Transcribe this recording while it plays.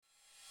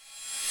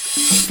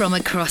From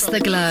across the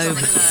globe,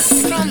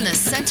 from the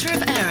centre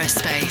of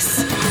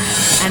aerospace,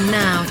 and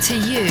now to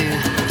you.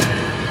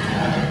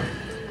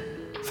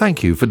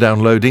 Thank you for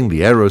downloading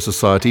the Aero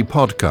Society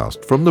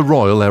podcast from the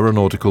Royal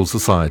Aeronautical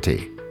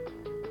Society.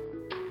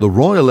 The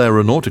Royal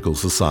Aeronautical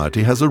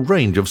Society has a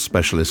range of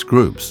specialist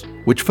groups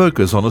which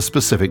focus on a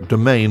specific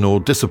domain or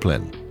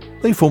discipline.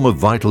 They form a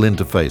vital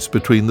interface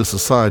between the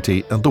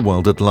Society and the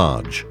world at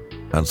large,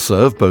 and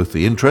serve both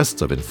the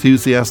interests of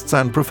enthusiasts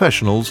and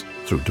professionals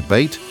through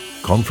debate,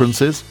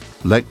 conferences,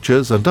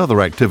 lectures and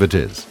other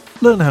activities.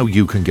 Learn how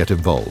you can get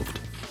involved.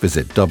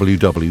 Visit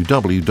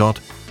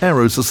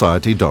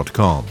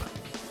www.aerosociety.com.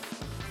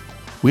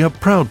 We are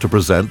proud to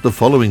present the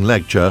following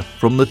lecture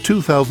from the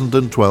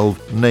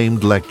 2012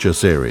 Named Lecture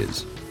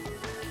Series.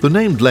 The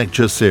Named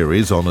Lecture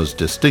Series honours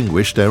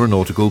distinguished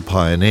aeronautical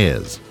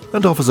pioneers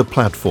and offers a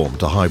platform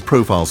to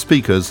high-profile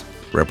speakers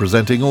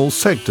representing all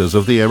sectors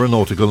of the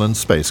aeronautical and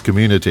space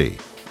community.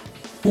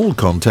 All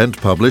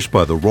content published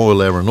by the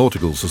Royal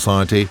Aeronautical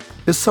Society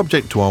is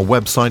subject to our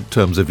website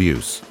terms of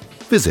use.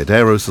 Visit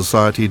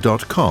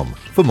aerosociety.com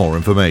for more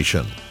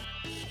information.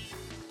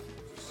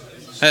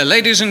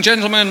 Ladies and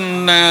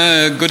gentlemen,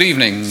 good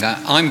evening.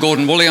 I'm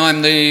Gordon Woolley.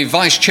 I'm the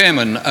Vice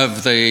Chairman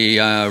of the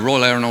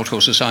Royal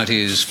Aeronautical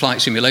Society's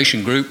Flight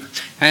Simulation Group,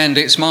 and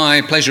it's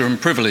my pleasure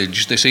and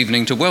privilege this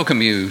evening to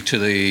welcome you to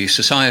the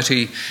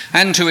Society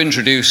and to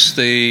introduce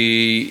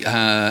the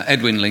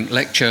Edwin Link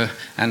Lecture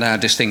and our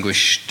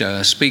distinguished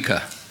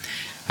speaker.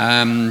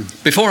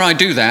 Before I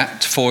do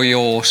that, for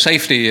your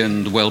safety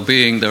and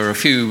well-being, there are a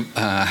few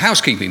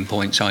housekeeping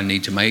points I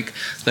need to make.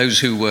 Those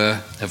who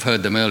have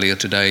heard them earlier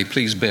today,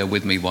 please bear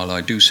with me while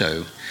I do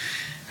so.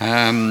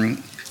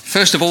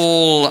 First of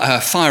all,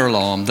 fire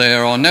alarm.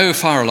 There are no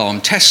fire alarm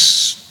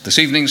tests this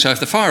evening, so if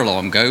the fire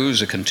alarm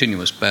goes, a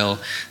continuous bell,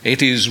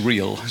 it is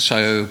real.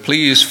 So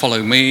please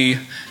follow me.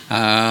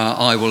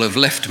 I will have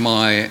left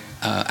my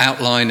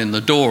outline in the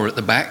door at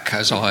the back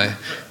as I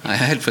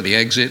head for the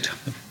exit.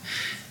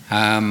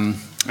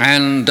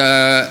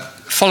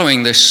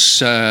 Following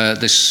this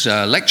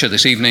lecture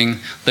this evening,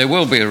 there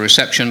will be a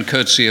reception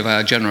courtesy of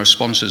our generous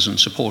sponsors and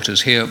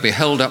supporters here. It will be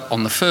held up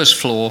on the first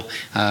floor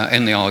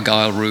in the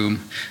Argyle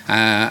room,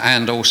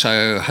 and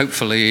also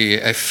hopefully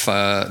if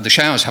the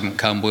showers haven't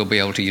come, we'll be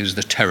able to use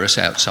the terrace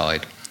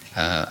outside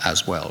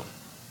as well.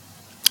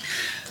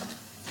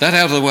 That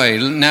out of the way,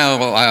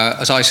 now,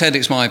 as I said,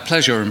 it's my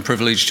pleasure and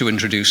privilege to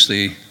introduce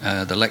the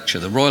lecture.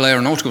 The Royal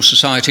Aeronautical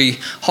Society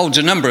holds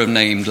a number of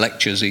named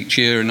lectures each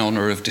year in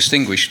honour of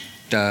distinguished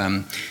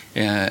groups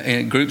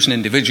and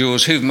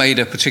individuals who've made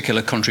a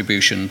particular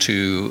contribution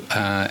to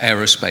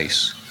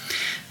aerospace.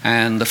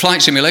 And the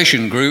Flight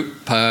Simulation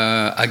Group,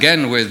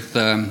 again with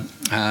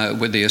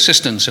the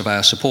assistance of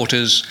our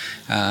supporters,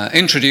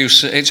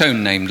 introduced its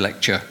own named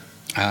lecture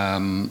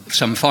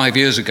some 5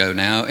 years ago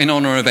now in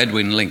honour of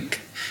Edwin Link.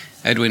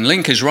 Edwin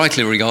Link is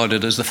rightly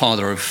regarded as the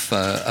father of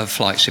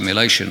flight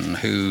simulation,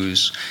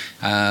 whose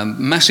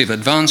massive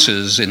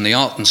advances in the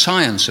art and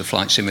science of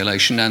flight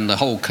simulation and the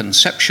whole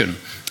conception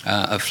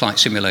of flight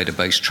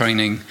simulator-based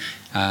training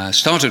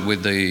started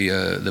with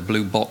the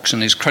Blue Box,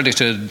 and is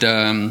credited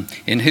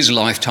in his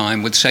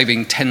lifetime with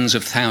saving tens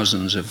of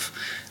thousands of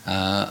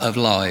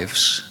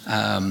lives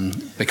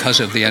because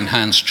of the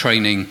enhanced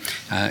training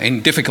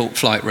in difficult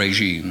flight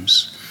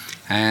regimes.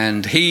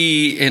 And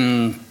he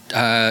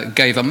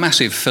gave a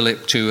massive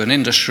fillip to an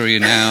industry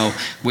now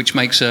which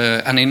makes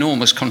an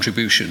enormous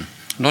contribution,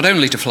 not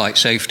only to flight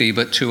safety,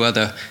 but to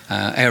other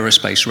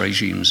aerospace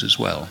regimes as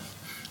well.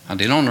 And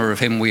in honour of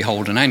him, we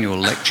hold an annual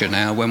lecture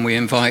now when we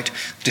invite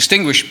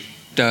distinguished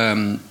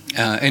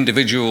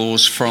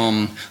individuals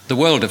from the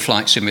world of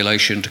flight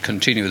simulation to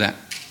continue that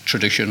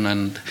tradition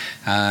and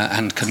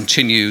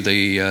continue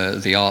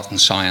the art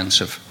and science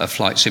of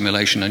flight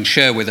simulation and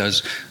share with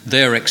us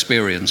their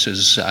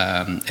experiences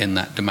in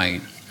that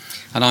domain.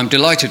 And I'm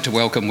delighted to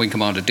welcome Wing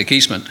Commander Dick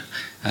Eastman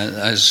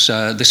as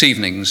this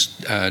evening's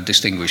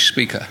distinguished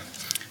speaker.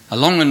 A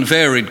long and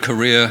varied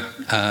career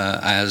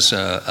as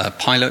a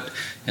pilot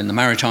in the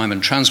maritime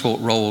and transport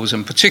roles,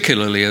 and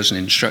particularly as an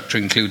instructor,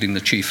 including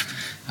the chief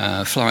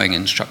flying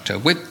instructor,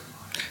 with,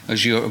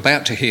 as you're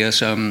about to hear,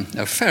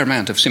 a fair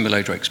amount of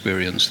simulator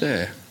experience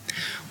there.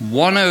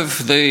 One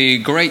of the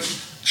great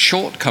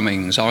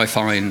shortcomings I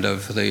find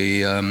of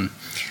the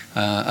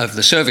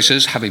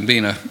services, having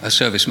been a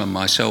serviceman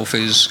myself,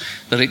 is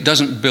that it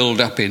doesn't build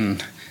up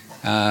in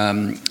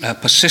a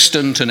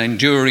persistent and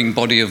enduring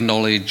body of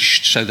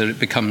knowledge so that it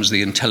becomes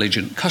the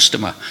intelligent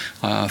customer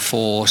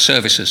for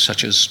services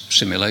such as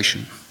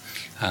simulation.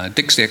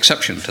 Dick's the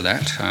exception to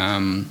that.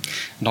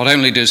 Not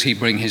only does he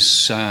bring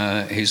his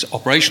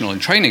operational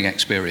and training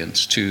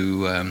experience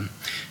to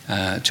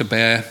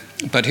bear,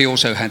 but he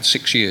also had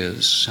 6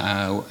 years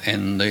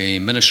in the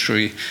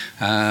ministry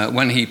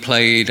when he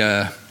played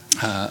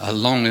a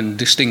long and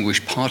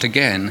distinguished part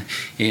again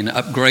in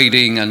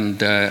upgrading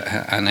and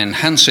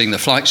enhancing the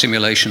flight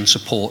simulation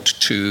support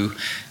to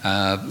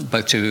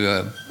both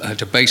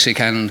to basic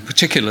and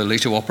particularly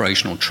to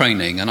operational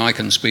training. And I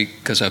can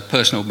speak as a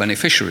personal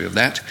beneficiary of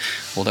that,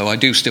 although I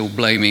do still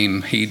blame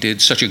him. He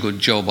did such a good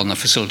job on the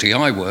facility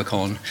I work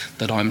on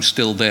that I'm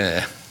still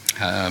there.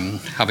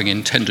 Having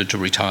intended to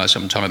retire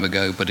some time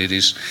ago, but it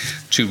is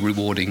too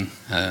rewarding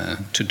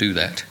to do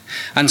that.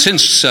 And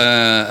since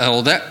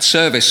that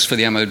service for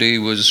the MOD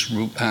was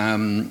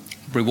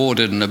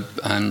rewarded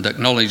and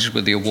acknowledged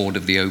with the award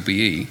of the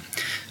OBE,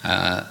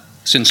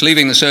 since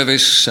leaving the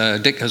service,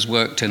 Dick has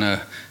worked in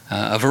a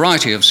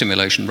variety of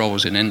simulation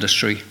roles in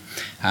industry,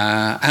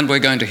 and we're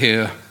going to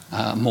hear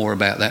more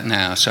about that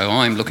now. So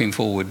I'm looking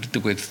forward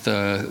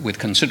with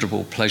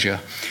considerable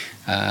pleasure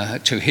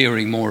to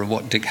hearing more of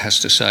what Dick has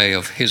to say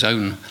of his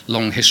own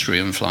long history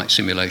in flight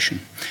simulation.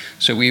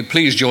 So will you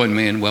please join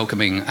me in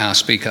welcoming our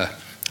speaker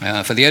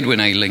for the Edwin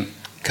A. Link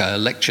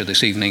lecture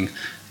this evening,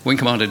 Wing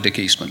Commander Dick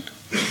Eastman.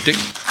 Dick.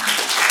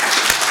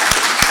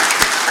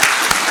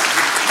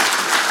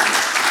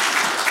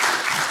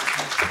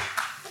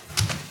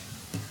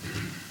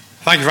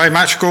 Thank you very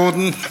much,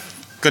 Gordon.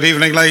 Good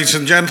evening, ladies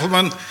and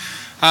gentlemen.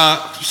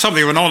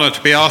 Something of an honour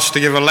to be asked to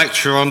give a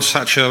lecture on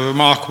such a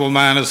remarkable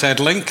man as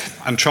Ed Link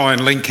and try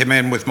and link him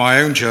in with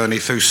my own journey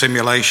through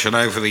simulation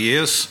over the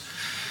years.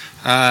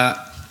 I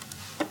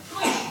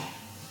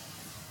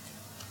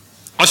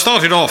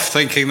started off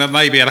thinking that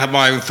maybe I'd have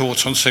my own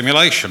thoughts on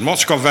simulation.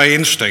 What's got very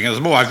interesting, as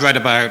the more I've read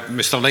about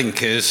Mr.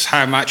 Link, is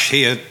how much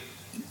he had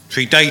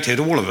predated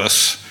all of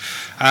us,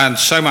 and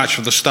so much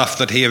of the stuff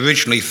that he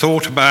originally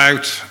thought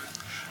about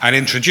and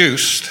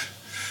introduced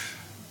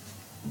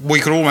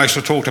we could almost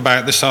have talked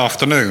about this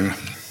afternoon.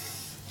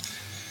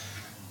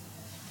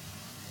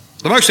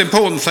 The most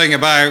important thing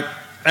about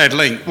Ed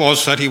Link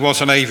was that he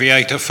was an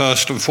aviator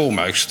first and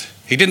foremost.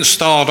 He didn't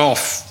start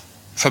off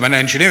from an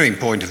engineering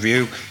point of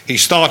view. He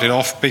started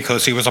off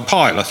because he was a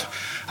pilot,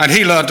 and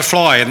he learned to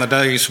fly in the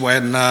days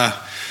when,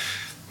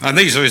 and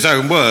these are his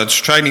own words,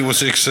 training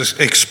was as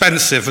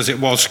expensive as it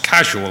was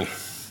casual.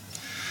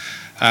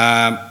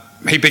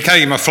 He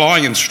became a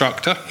flying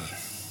instructor,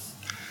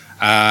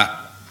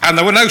 and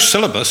there were no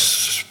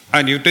syllabus,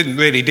 and you didn't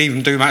really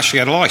even do much to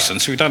get a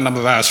license. If you'd done a number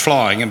of hours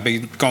flying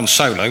and gone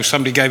solo,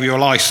 somebody gave you a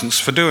license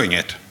for doing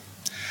it.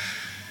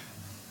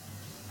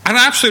 An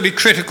absolutely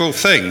critical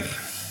thing,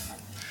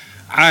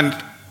 and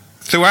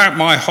throughout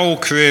my whole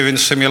career in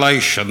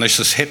simulation, this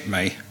has hit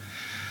me.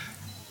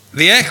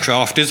 The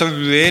aircraft is a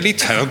really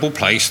terrible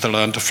place to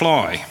learn to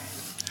fly.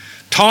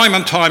 Time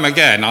and time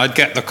again, I'd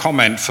get the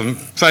comment from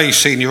very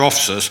senior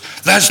officers,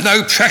 there's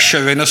no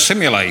pressure in a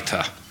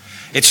simulator.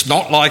 It's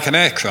not like an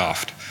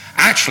aircraft.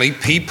 Actually,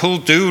 people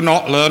do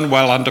not learn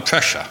well under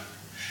pressure.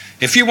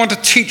 If you want to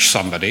teach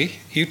somebody,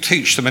 you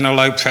teach them in a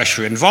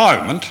low-pressure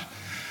environment,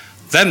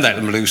 then let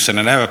them loose in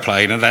an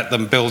aeroplane and let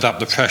them build up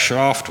the pressure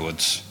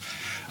afterwards.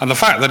 And the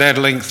fact that Ed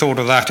Link thought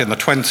of that in the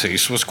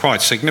 20s was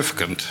quite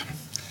significant.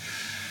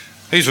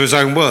 These were his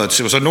own words.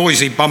 It was a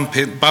noisy,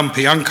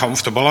 bumpy,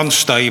 uncomfortable,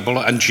 unstable,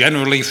 and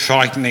generally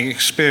frightening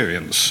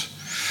experience.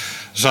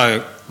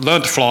 So,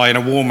 learn to fly in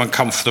a warm and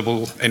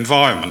comfortable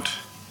environment.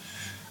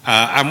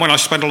 And when I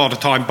spent a lot of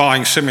time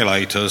buying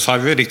simulators, I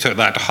really took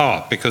that to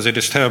heart because it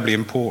is terribly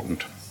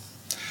important.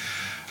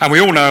 And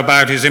we all know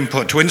about his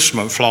input to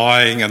instrument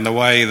flying and the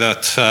way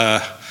that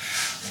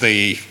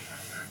the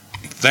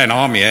then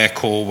Army Air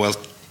Corps were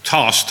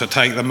tasked to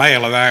take the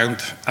mail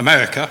around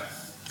America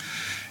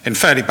in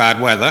fairly bad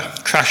weather,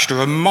 crashed a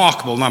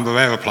remarkable number of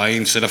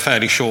aeroplanes in a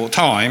fairly short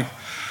time.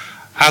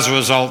 As a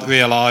result,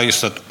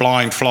 realised that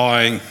blind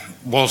flying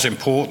was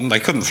important. They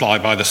couldn't fly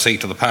by the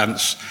seat of the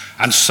pants,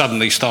 and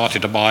suddenly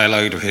started to buy a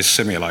load of his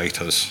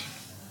simulators.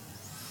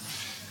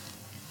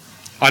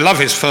 I love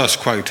his first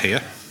quote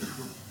here.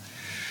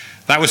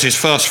 That was his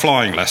first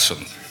flying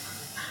lesson.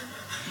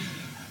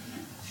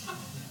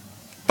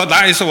 But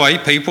that is the way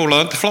people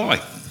learn to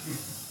fly.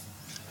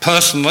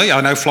 Personally, I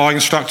know flying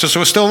instructors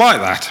who are still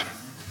like that.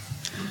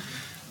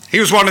 He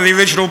was one of the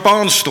original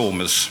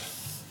barnstormers.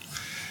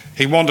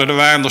 He wandered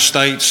around the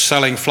States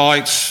selling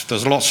flights.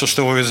 There's lots of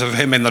stories of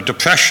him in the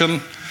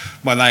Depression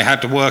when they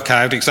had to work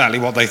out exactly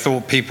what they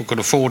thought people could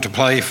afford to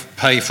pay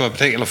for a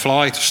particular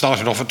flight.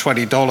 Started off at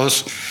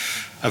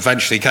 $20,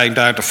 eventually came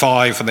down to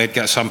 $5, and they'd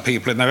get some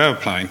people in their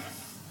airplane.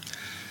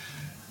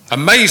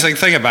 Amazing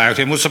thing about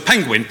him was the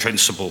penguin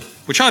principle,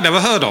 which I'd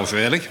never heard of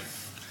really.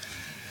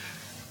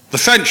 The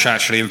French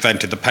actually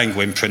invented the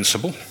penguin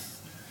principle.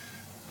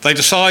 They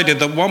decided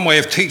that one way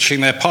of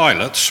teaching their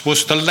pilots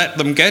was to let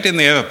them get in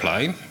the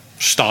airplane,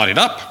 start it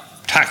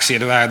up, taxi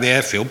it around the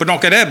airfield, but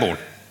not get airborne.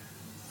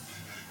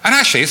 And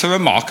actually, it's a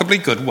remarkably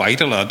good way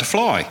to learn to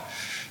fly,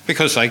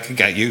 because they could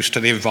get used to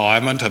the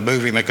environment and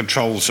moving the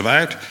controls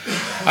about,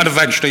 and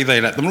eventually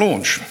they let them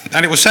launch.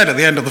 And it was said at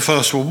the end of the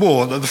First World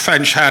War that the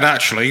French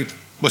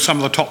were some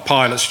of the top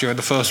pilots during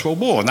the First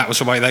World War, and that was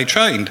the way they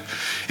trained.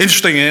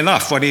 Interestingly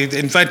enough, when he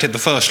invented the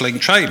first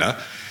Link trainer,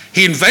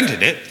 he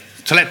invented it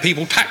to let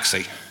people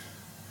taxi.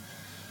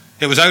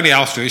 It was only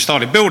after he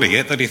started building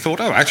it that he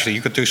thought, oh, actually,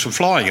 you could do some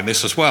flying in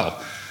this as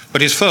well.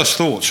 But his first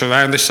thoughts were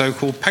around this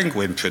so-called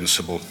penguin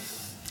principle.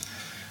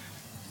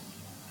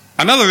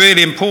 Another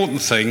really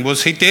important thing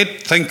was he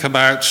did think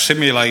about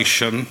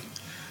simulation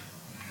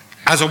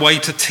as a way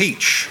to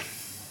teach.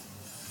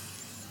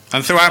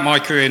 And throughout my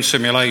career in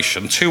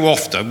simulation, too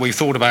often we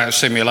thought about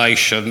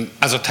simulation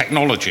as a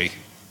technology.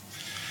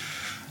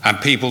 And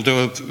people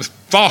do a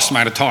vast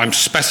amount of time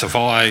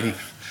specifying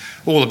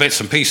all the bits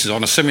and pieces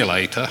on a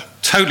simulator,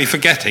 totally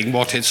forgetting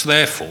what it's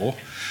there for.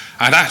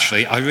 And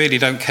actually, I really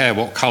don't care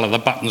what colour the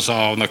buttons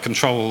are on the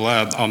control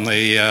on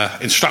the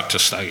instructor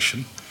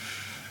station.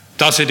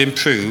 Does it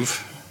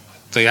improve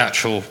the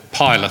actual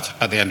pilot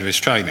at the end of his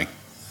training?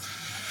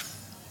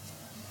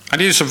 And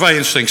he did some very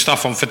interesting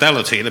stuff on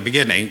fidelity at the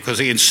beginning, because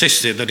he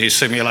insisted that his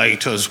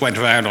simulators went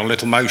around on a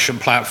little motion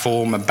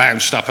platform and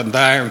bounced up and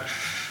down,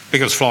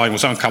 because flying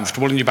was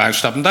uncomfortable and you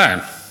bounced up and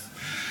down.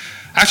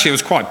 Actually, it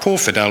was quite poor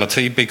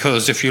fidelity,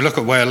 because if you look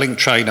at where a link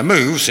trainer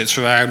moves, it's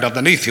around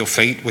underneath your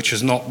feet, which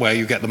is not where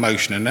you get the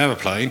motion in an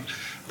aeroplane.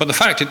 But the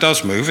fact it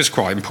does move is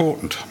quite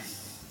important.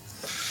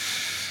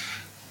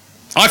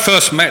 I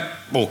first met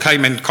or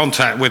came in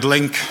contact with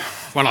Link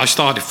when I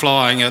started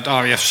flying at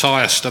RAF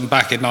Syerston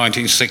back in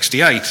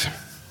 1968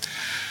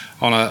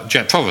 on a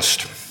Jet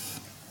Provost.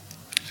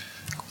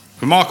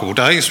 Remarkable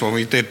days when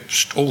we did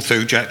all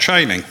through jet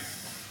training.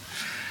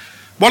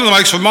 One of the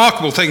most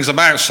remarkable things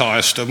about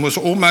Syerston was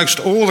almost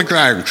all the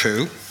ground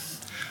crew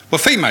were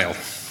female.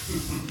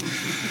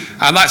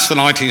 And that's the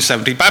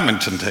 1970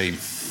 badminton team.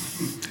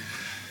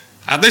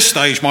 At this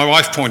stage, my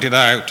wife pointed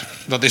out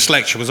that this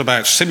lecture was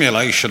about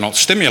simulation, not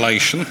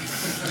stimulation.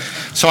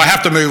 So I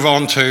have to move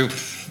on to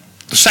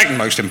the second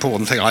most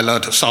important thing I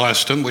learned at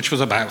Syerston, which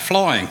was about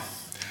flying.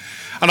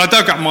 And I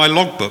dug up my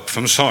logbook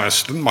from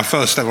Syerston, my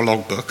first ever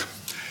logbook.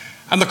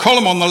 And the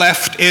column on the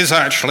left is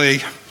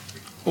actually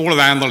all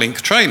around the Link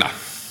trainer.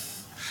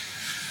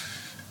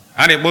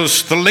 And it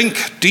was the Link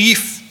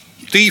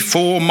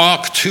D4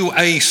 Mark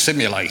IIA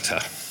simulator.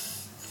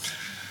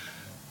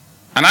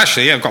 And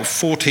actually, I've got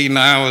 14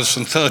 hours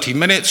and 30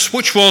 minutes,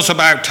 which was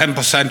about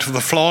 10% of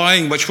the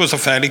flying, which was a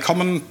fairly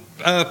common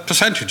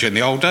percentage in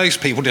the old days.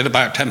 People did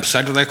about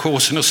 10% of their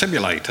course in a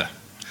simulator.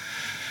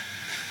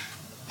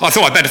 I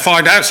thought I'd better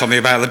find out something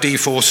about the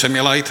D4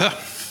 simulator.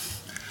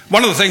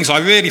 One of the things I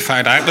really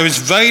found out, there is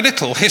very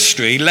little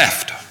history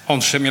left on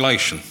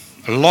simulation.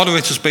 A lot of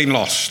it has been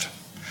lost.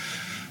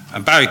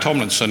 And Barry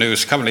Tomlinson, who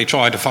is currently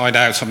trying to find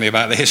out something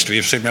about the history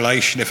of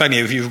simulation, if any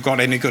of you have got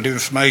any good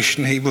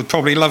information, he would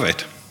probably love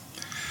it.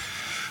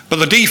 But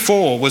the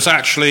D4 was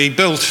actually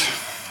built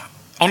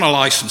on a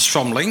license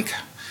from Link,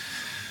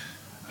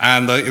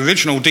 and the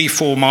original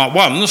D4 Mark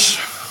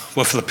 1s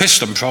were for the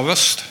piston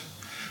provost,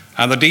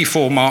 and the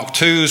D4 Mark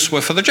 2s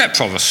were for the jet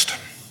provost.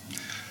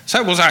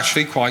 So it was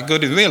actually quite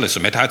good in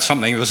realism. It had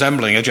something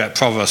resembling a jet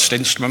provost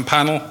instrument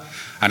panel,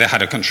 and it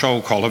had a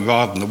control column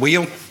rather than the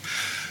wheel,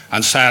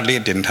 and sadly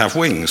it didn't have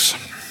wings.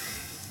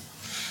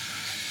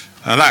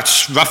 And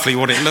that's roughly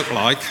what it looked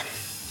like.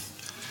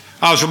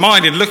 I was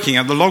reminded, looking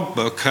at the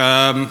logbook,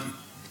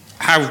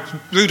 how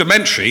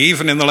rudimentary,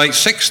 even in the late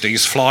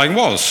 60s, flying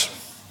was.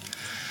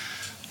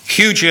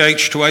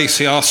 QGH to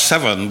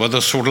ACR7 were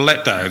the sort of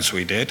letdowns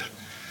we did.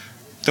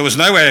 There was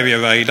no area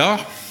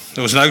radar,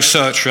 there was no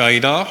search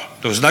radar,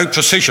 there was no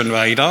precision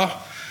radar.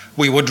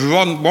 We would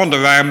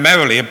wander around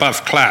merrily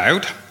above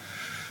cloud,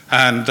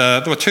 and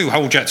there were two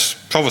whole jets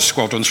provost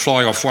squadrons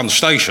flying off one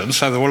station,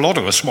 so there were a lot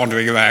of us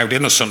wandering around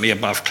innocently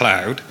above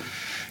cloud.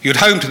 You'd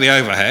home to the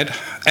overhead,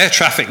 air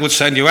traffic would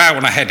send you out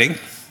on a heading,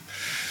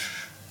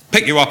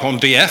 pick you up on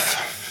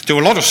DF, do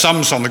a lot of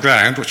sums on the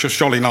ground, which was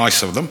jolly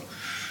nice of them,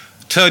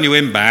 turn you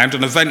inbound,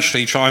 and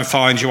eventually try and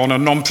find you on a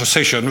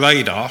non-precision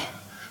radar,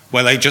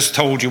 where they just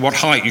told you what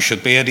height you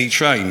should be at each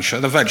range,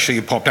 and eventually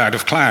you popped out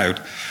of cloud.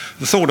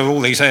 The thought of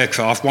all these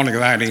aircraft wandering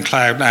around in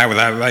cloud now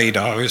without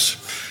radar is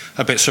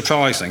a bit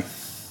surprising.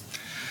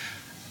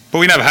 But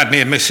we never had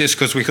near misses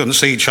because we couldn't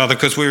see each other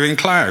because we were in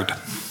cloud.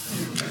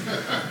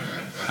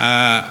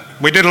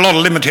 We did a lot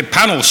of limited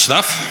panel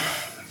stuff,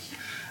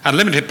 and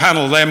limited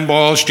panel then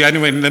was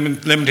genuine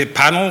limited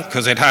panel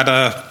because it had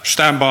a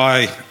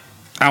standby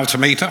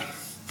altimeter.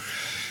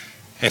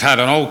 It had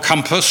an old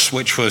compass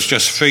which was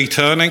just free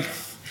turning,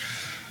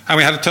 and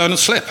we had a turn and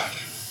slip.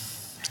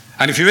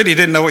 And if you really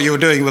didn't know what you were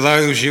doing with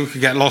those, you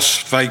could get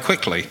lost very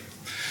quickly.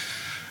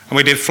 And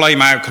we did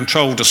flame out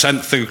controlled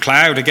descent through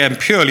cloud, again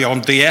purely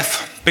on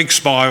DF, big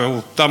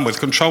spiral, done with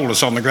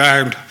controllers on the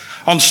ground,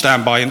 on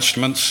standby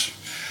instruments.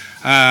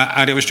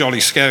 And it was jolly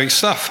scary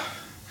stuff.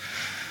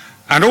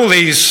 And all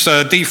these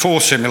D4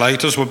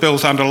 simulators were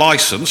built under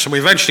license, and we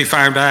eventually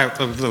found out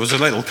that there was a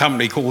little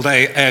company called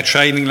Air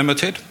Training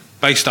Limited,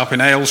 based up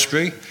in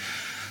Aylesbury,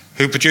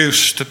 who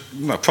produced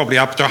probably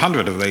up to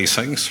 100 of these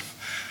things,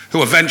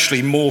 who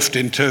eventually morphed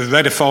into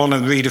Redifon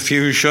and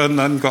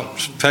Rediffusion and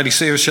got fairly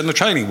serious in the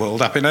training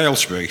world up in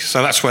Aylesbury.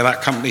 So that's where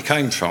that company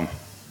came from.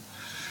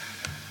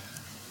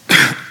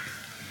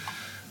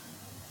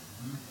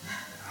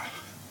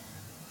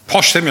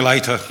 Posh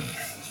simulator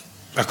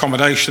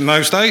accommodation in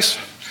those days.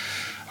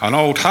 an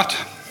old hut.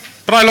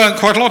 But I learned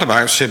quite a lot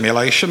about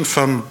simulation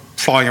from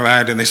flying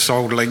around in this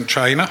old Link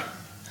trainer.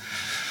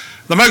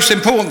 The most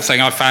important thing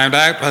I found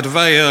out at a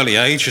very early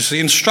age is the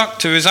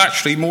instructor is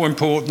actually more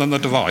important than the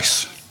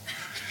device.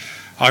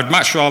 I'd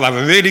much rather have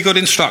a really good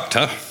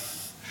instructor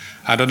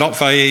and a not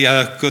very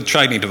good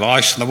training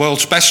device than the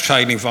world's best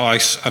training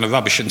device and a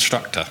rubbish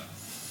instructor.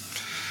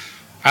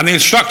 And the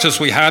instructors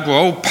we had were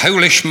old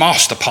Polish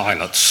master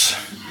pilots.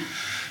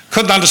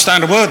 Couldn't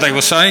understand a word they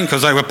were saying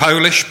because they were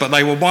Polish, but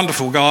they were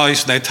wonderful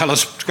guys. They'd tell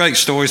us great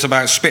stories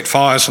about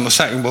Spitfires from the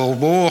Second World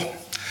War,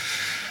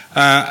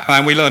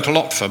 and we learnt a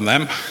lot from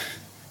them.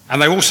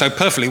 And they were also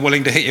perfectly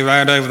willing to hit you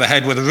around over the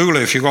head with a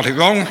ruler if you got it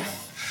wrong,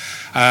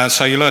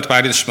 so you learnt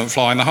about instrument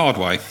flying the hard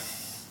way.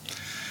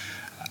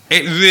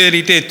 It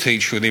really did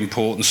teach you the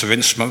importance of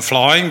instrument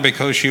flying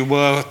because you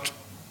were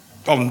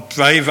on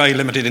very, very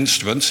limited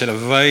instruments in a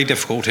very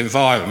difficult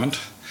environment.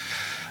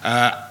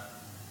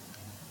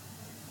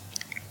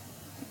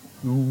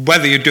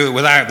 Whether you do it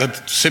without the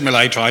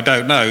simulator, I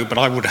don't know, but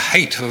I would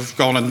hate to have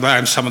gone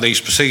around some of these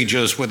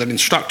procedures with an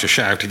instructor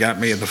shouting at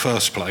me in the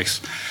first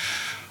place.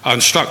 Our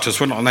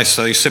instructors were not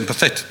necessarily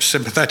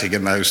sympathetic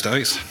in those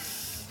days.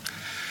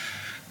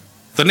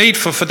 The need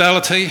for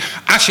fidelity,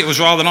 actually it was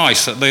rather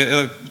nice that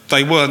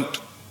they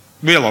weren't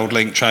real old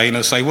Link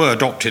trainers, they were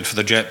adopted for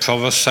the Jet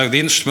Provost, so the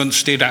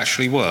instruments did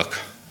actually work.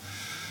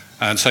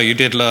 And so you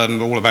did learn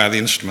all about the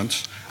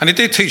instruments. And it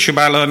did teach you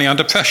about learning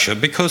under pressure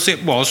because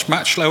it was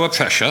much lower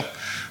pressure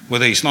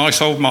with these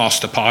nice old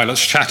master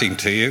pilots chatting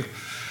to you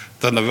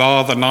than the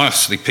rather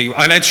nasty people.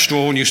 And Ed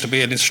Strawn used to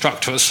be an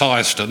instructor at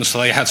Syerston, so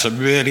they had some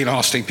really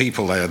nasty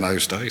people there in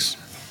those days.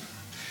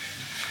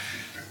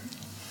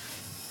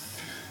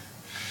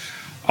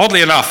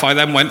 Oddly enough, I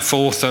then went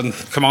forth and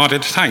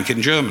commanded a tank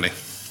in Germany.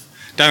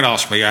 Don't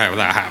ask me how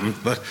that happened,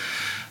 but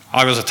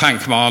I was a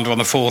tank commander on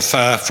the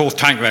 4th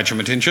Tank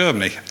Regiment in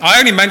Germany. I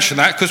only mention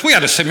that because we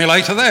had a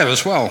simulator there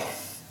as well.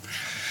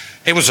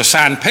 It was a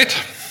sand pit,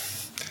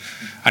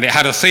 and it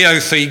had a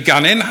TO3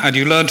 gun in, and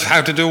you learned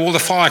how to do all the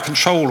fire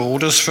control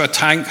orders for a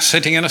tank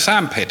sitting in a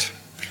sand pit.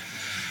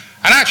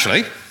 And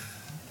actually,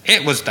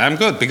 it was damn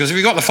good, because if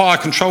you got the fire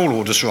control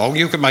orders wrong,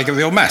 you could make a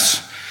real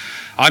mess.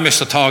 I missed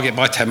the target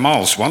by 10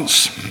 miles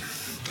once.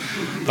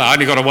 But I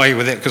only got away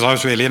with it because I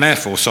was really an Air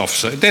Force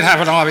officer. It did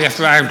have an RAF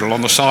roundel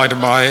on the side of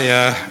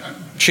my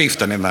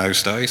chieftain in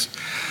those days.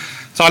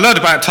 So I learned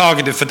about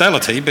targeted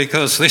fidelity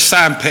because this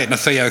sand pit in a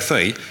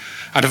TO3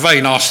 had a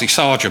very nasty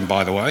sergeant,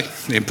 by the way,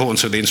 the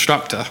importance of the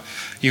instructor.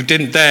 You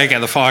didn't dare get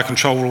the fire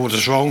control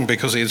orders wrong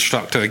because the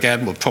instructor,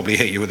 again, would probably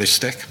hit you with his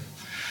stick.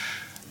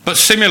 But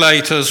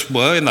simulators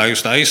were, in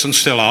those days, and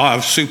still are,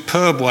 a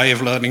superb way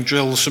of learning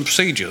drills and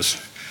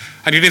procedures.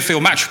 And you did feel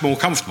much more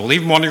comfortable,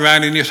 even wandering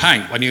around in your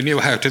tank, when you knew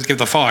how to give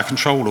the fire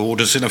control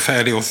orders in a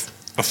fairly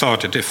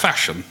authoritative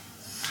fashion.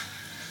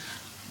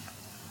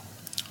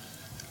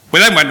 We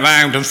then went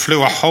round and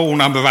flew a whole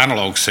number of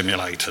analogue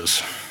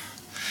simulators.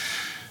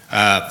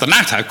 The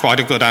Nat had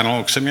quite a good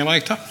analogue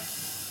simulator.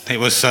 It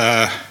was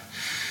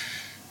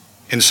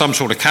in some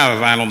sort of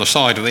caravan on the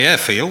side of the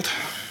airfield.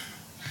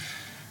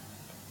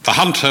 The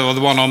Hunter, or the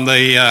one on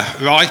the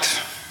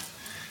right,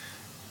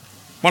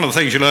 one of the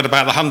things you learned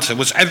about the Hunter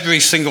was every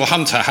single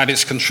Hunter had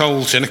its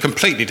controls in a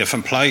completely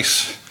different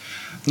place.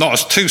 Not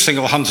as two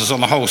single Hunters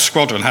on the whole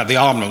squadron had the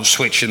armament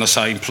switch in the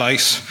same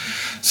place.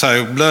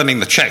 So learning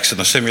the checks in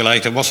the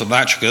simulator wasn't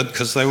that good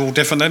because they were all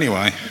different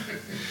anyway.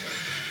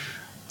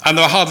 And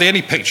there are hardly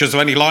any pictures of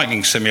any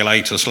lightning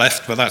simulators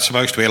left, but that's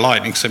supposed to be a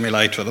lightning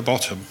simulator at the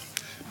bottom.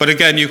 But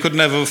again, you could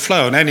never have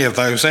flown any of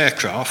those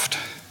aircraft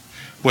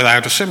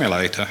without a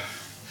simulator.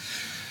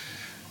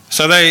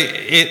 So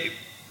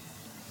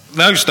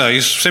those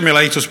days,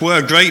 simulators were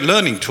a great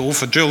learning tool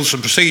for drills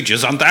and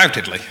procedures,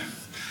 undoubtedly.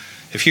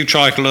 If you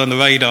tried to learn the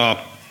radar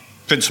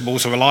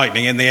principles of a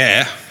lightning in the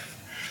air,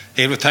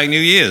 it would take you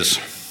years.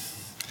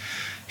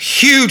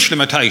 Huge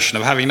limitation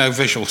of having no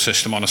visual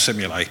system on a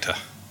simulator.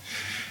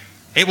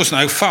 It was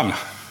no fun.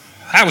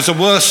 That was the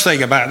worst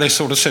thing about this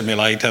sort of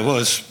simulator,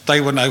 was they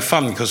were no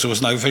fun because there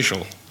was no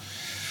visual.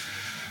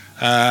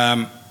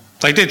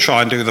 They did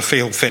try and do the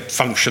field fit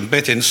function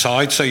bit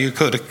inside, so you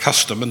could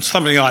custom, and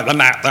something like the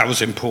Nat, that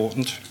was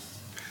important.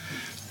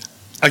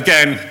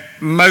 Again,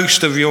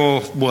 most of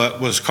your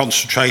work was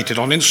concentrated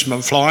on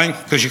instrument flying,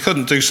 because you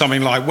couldn't do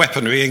something like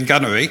weaponry and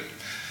gunnery,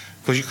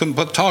 because you couldn't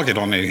put target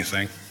on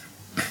anything.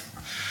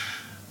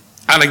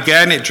 And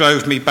again, it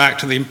drove me back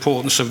to the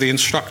importance of the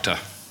instructor.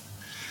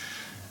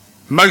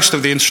 Most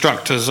of the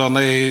instructors on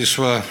these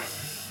were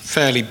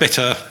fairly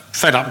bitter,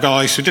 fed-up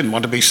guys who didn't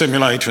want to be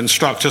simulator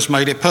instructors,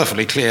 made it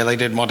perfectly clear they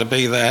didn't want to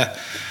be there,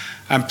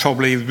 and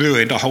probably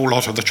ruined a whole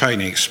lot of the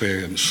training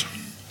experience.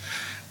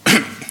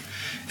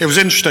 It was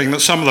interesting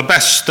that some of the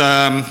best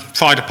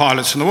fighter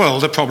pilots in the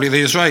world are probably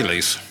the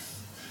Israelis.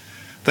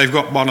 They've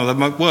got one of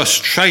the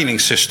worst training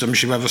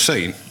systems you've ever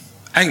seen.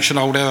 Ancient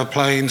old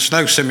aeroplanes,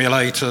 no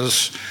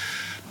simulators,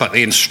 but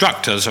the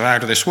instructors are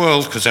out of this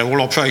world because they're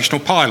all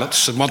operational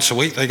pilots, and once a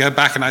week they go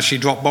back and actually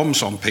drop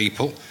bombs on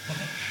people.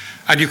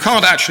 And you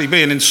can't actually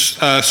be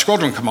a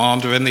squadron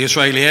commander in the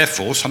Israeli Air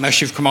Force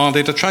unless you've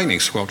commanded a training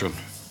squadron.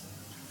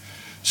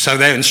 So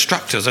their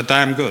instructors are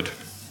damn good.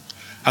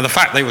 And the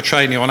fact they were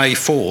training on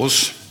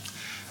A4s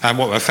and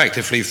what were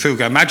effectively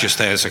Foucault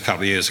Magisters a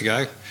couple of years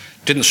ago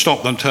didn't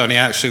stop them turning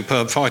out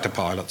superb fighter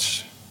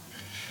pilots.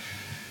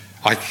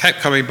 I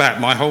kept coming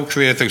back my whole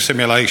career through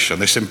simulation.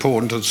 This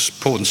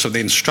importance of the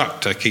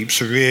instructor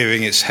keeps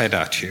rearing its head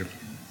at you.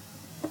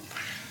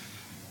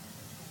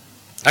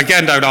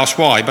 Again, don't ask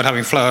why, but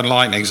having flown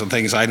Lightnings and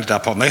things, I ended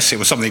up on this. It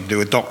was something to do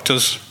with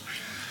doctors.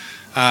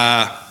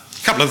 A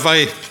couple of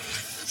very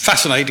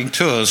fascinating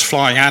tours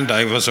flying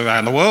handovers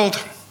around the world.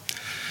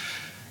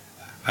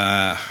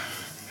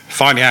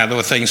 Finding out there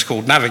were things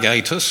called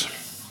navigators.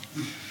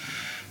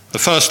 The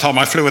first time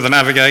I flew with a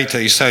navigator,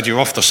 he said, "You're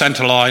off the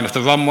centre line of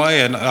the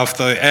runway and of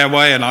the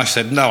airway," and I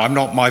said, "No, I'm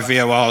not. My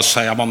VORs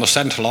say I'm on the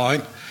centre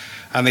line."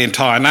 And the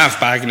entire nav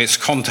bag and its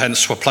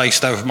contents were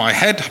placed over my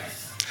head.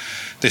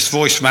 This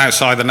voice from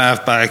outside the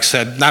nav bag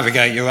said,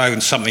 "Navigate your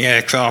own something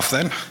aircraft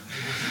then."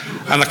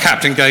 And the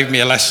captain gave me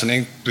a lesson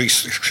in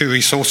crew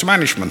resource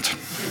management.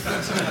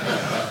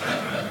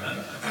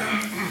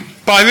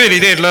 But I really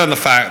did learn the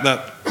fact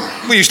that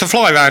we used to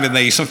fly around in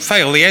these and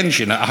fail the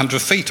engine at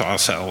 100 feet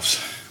ourselves.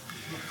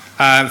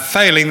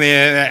 Failing the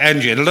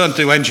engine, learn to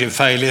do engine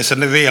failures in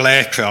the real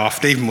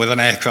aircraft, even with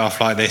an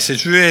aircraft like this,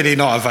 is really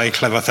not a very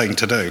clever thing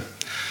to do.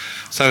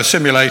 So a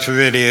simulator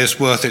really is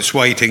worth its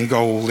weight in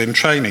gold in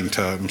training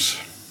terms.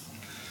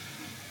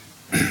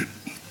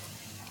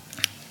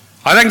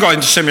 I then got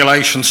into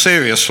simulation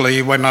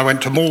seriously when I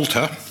went to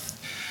Malta.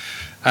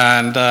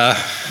 And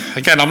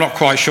again, I'm not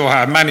quite sure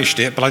how I managed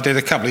it, but I did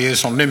a couple of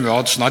years on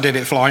Nimrods, and I did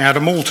it flying out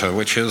of Malta,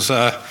 which is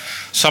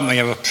something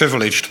of a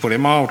privilege, to put it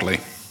mildly.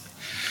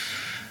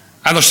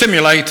 And the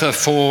simulator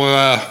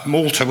for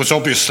Malta was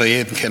obviously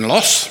in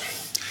Kinloss,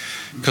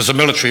 because the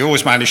military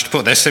always managed to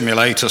put their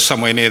simulator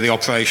somewhere near the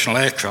operational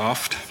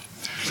aircraft.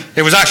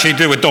 It was actually to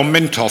do with Don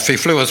Mintoff. He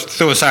flew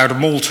us out of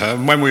Malta,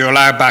 and when we were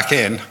allowed back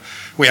in,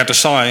 we had to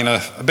sign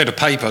a bit of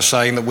paper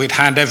saying that we'd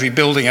hand every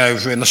building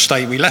over in the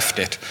state we left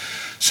it.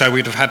 So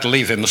we'd have had to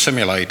leave in the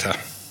simulator.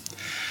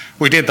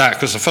 We did that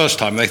because the first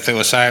time they threw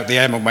us out, the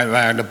airmen went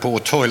around and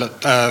poured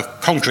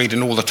concrete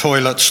in all the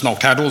toilets,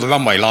 knocked out all the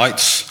runway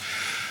lights,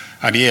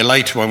 and a year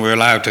later, when we were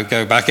allowed to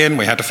go back in,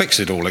 we had to fix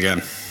it all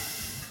again.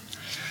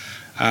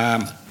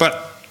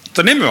 But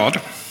the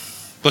Nimrod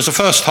was the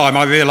first time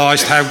I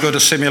realised how good a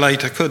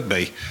simulator could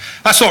be.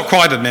 That's not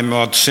quite a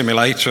Nimrod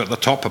simulator at the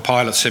top, a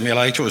pilot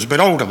simulator. It was a bit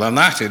older than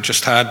that. It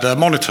just had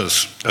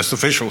monitors as the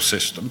visual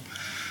system.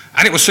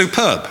 And it was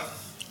superb,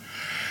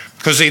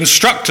 because the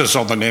instructors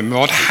on the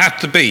Nimrod had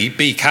to be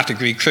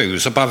B-category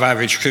crews, above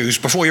average crews,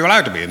 before you're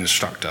allowed to be an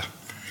instructor.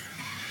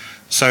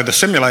 So the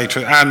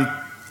simulator, and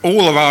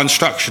all of our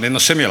instruction in the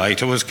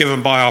simulator was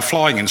given by our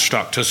flying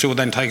instructors, who would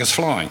then take us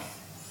flying.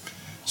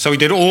 So we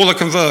did all the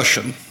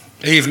conversion,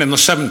 even in the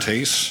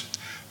 70s,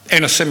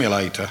 in a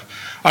simulator.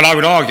 And I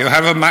would argue,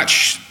 however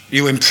much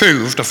you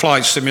improved a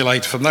flight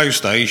simulator from those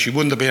days, you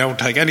wouldn't have been able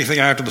to take anything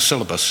out of the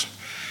syllabus.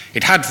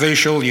 It had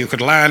visual, you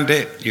could land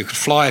it, you could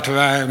fly it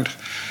around.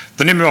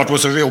 The Nimrod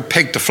was a real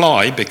pig to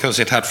fly because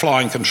it had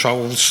flying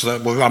controls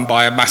that were run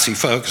by a Massey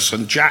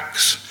Ferguson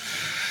jacks.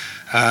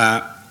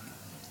 And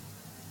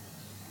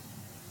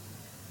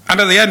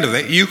at the end of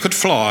it, you could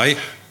fly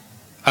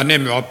a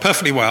Nimrod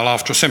perfectly well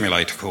after a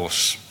simulator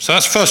course. So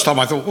that's the first time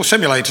I thought, well,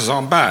 simulators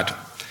aren't bad.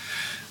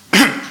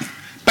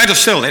 Better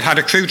still, it had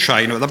a crew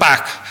trainer at the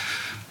back.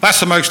 That's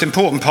the most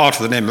important part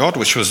of the Nimrod,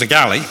 which was the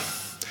galley.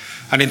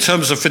 And in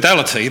terms of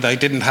fidelity, they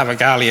didn't have a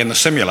galley in the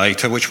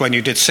simulator, which when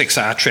you did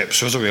 6-hour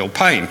trips was a real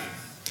pain.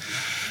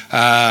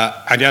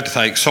 And you had to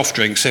take soft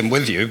drinks in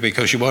with you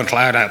because you weren't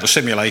allowed out the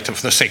simulator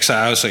for the 6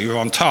 hours that you were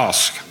on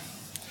task.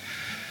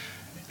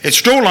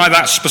 It's drawn like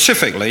that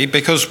specifically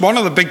because one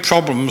of the big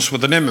problems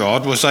with the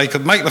Nimrod was they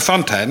could make the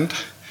front end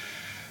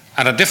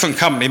and a different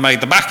company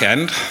made the back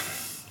end,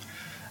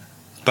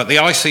 but the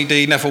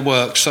ICD never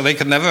worked, so they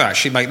could never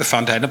actually make the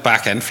front end and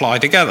back end fly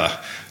together.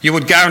 You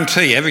would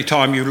guarantee every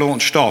time you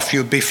launched off,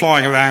 you'd be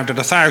flying around at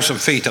 1,000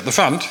 feet at the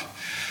front.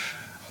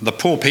 The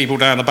poor people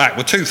down the back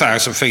were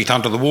 2,000 feet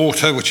under the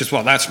water, which is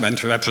what that's meant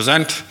to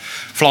represent,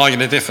 flying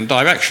in a different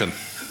direction.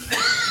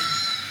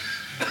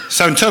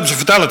 So in terms of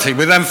fidelity,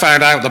 we then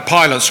found out the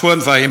pilots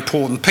weren't very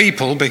important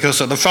people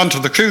because at the front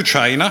of the crew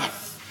trainer,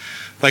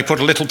 they put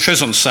a little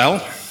prison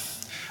cell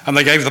and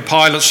they gave the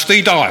pilots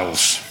 3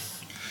 dials.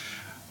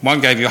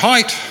 One gave you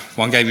height,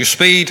 one gave you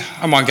speed,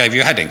 and one gave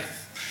you heading.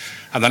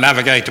 And the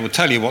navigator would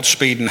tell you what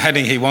speed and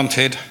heading he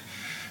wanted,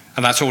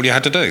 and that's all you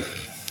had to do.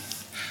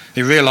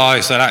 You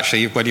realised that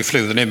actually when you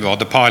flew the Nimrod,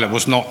 the pilot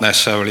was not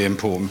necessarily an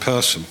important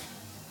person.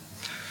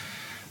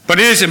 But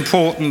it is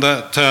important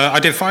that I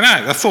did find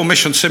out that full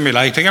mission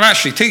simulating can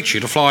actually teach you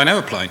to fly an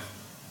aeroplane.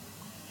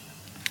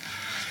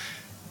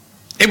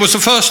 It was the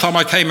first time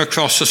I came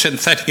across a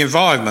synthetic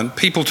environment.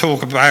 People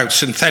talk about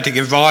synthetic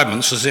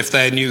environments as if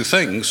they're new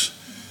things.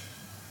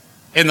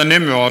 In the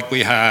Nimrod,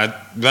 we had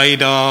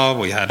radar,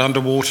 we had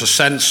underwater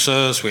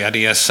sensors, we had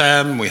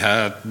ESM, we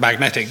had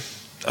magnetic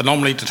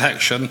anomaly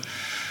detection,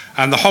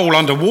 And the whole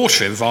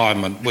underwater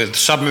environment with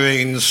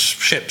submarines,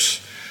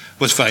 ships,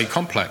 was very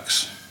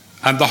complex.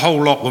 And the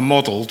whole lot were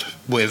modelled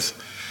with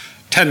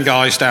 10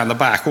 guys down the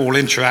back all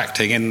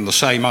interacting in the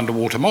same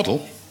underwater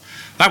model.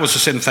 That was a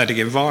synthetic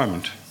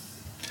environment.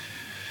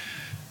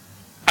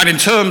 And in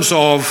terms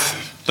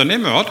of the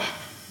Nimrod,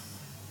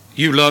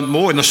 you learnt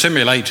more in the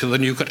simulator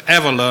than you could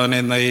ever learn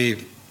in the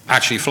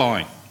actually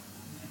flying.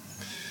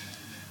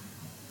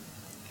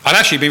 I'd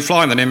actually been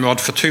flying the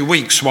Nimrod for 2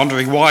 weeks,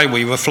 wondering why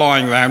we were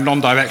flying around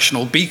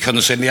non-directional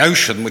beacons in the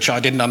ocean, which I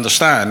didn't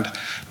understand,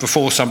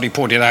 before somebody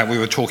pointed out we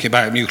were talking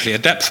about nuclear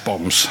depth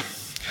bombs.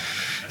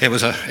 It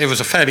was a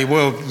fairly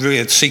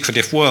weird,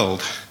 secretive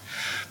world.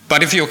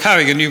 But if you're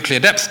carrying a nuclear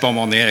depth bomb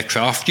on the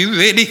aircraft, you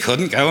really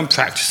couldn't go and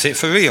practice it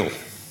for real.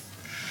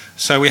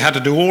 So we had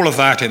to do all of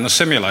that in the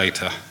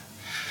simulator.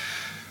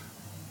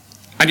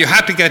 And you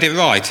had to get it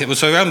right. It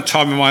was around the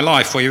time in my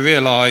life where you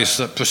realised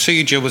that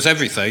procedure was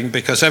everything,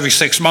 because every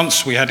 6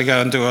 months we had to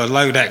go and do a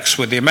load-X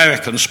with the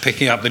Americans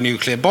picking up the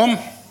nuclear bomb.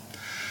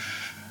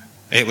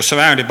 It was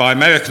surrounded by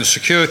American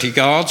security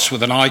guards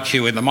with an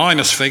IQ in the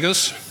minus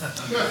figures.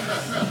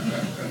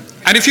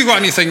 And if you got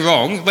anything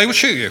wrong, they would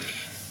shoot you.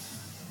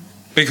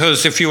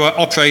 Because if you were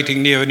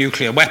operating near a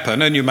nuclear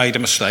weapon and you made a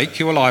mistake,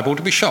 you were liable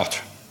to be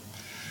shot.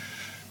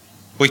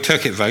 We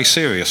took it very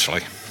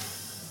seriously.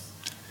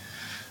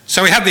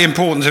 So we had the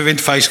importance of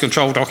interface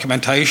control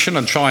documentation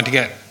and trying to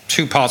get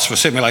 2 parts of a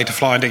simulator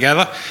flying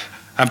together,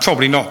 and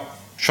probably not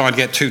trying to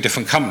get 2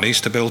 different companies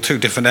to build 2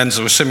 different ends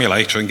of a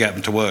simulator and get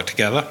them to work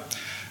together.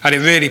 And it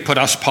really put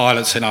us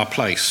pilots in our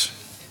place.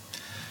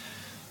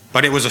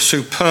 But it was a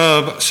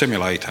superb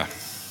simulator.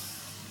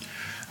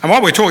 And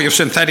while we're talking of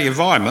synthetic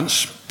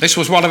environments, this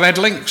was one of Ed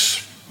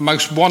Link's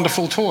most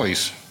wonderful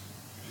toys.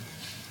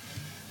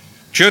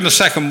 During the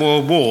Second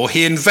World War,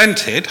 he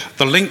invented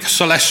the Link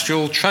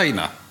Celestial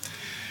Trainer.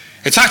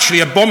 It's actually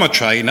a bomber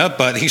trainer,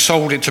 but he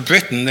sold it to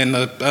Britain in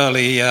the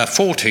early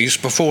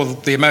 40s before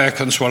the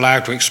Americans were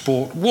allowed to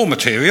export war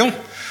material.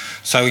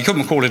 So he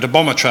couldn't call it a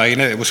bomber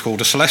trainer, it was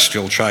called a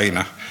celestial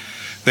trainer.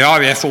 The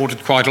RAF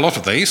ordered quite a lot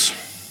of these.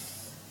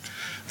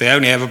 They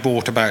only ever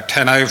bought about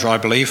 10 over, I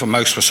believe, and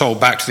most were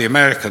sold back to the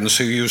Americans,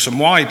 who use them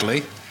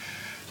widely.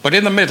 But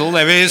in the middle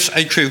there is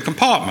a crew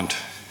compartment,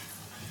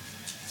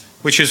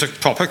 which is a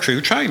proper crew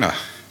trainer.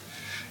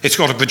 It's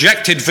got a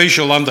projected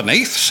visual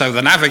underneath, so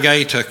the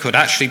navigator could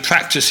actually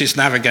practice his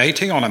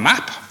navigating on a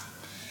map.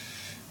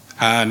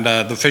 And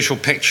the visual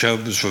picture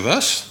was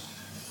reversed.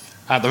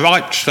 At the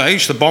right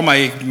stage, the bomb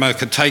aimer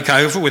could take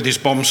over with his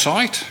bomb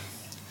sight.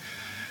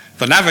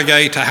 The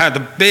navigator had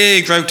a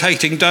big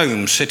rotating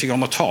dome sitting on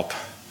the top,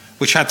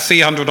 which had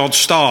 300-odd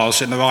stars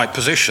in the right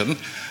position,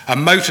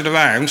 and motored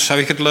around so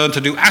he could learn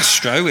to do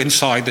astro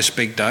inside this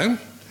big dome.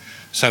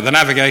 So the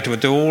navigator would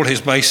do all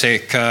his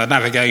basic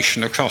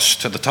navigation across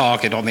to the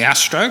target on the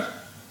Astro.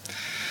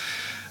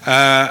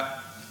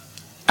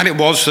 And it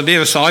was the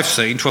nearest I've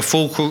seen to a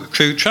full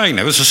crew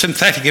trainer. It was a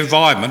synthetic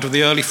environment of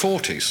the early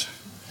 40s.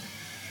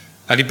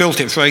 And he built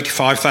it for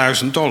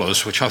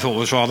 $85,000, which I thought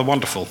was rather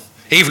wonderful.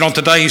 Even on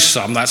today's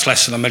sum, that's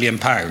less than £1 million.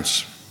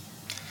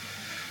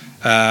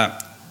 And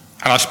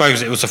I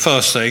suppose it was the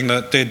first thing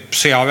that did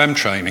CRM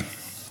training.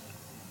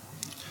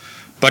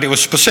 But it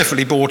was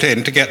specifically brought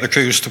in to get the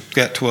crews to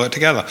get to work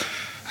together.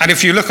 And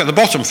if you look at the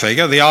bottom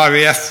figure, the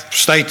RAF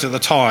stated at the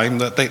time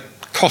that they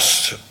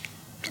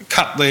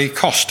cut the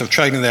cost of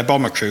training their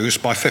bomber crews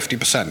by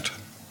 50%.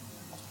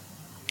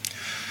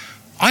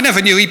 I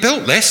never knew he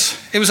built this.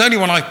 It was only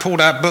when I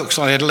pulled out books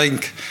on Ed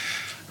Link,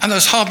 and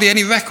there's hardly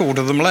any record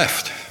of them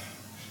left.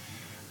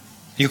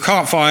 You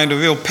can't find a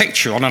real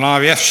picture on an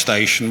RAF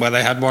station where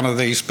they had one of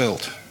these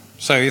built.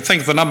 So you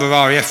think of the number of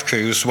RAF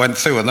crews went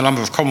through and the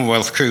number of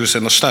Commonwealth crews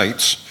in the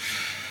States,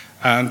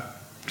 and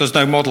there's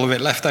no model of it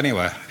left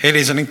anywhere. It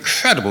is an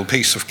incredible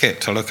piece of kit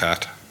to look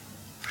at.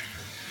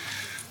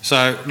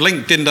 So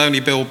Link didn't only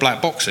build black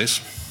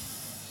boxes,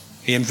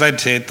 he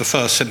invented the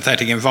first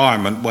synthetic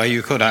environment where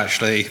you could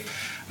actually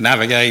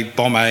navigate,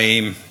 bomb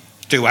aim,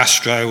 do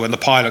astro and the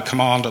pilot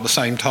command at the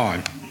same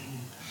time.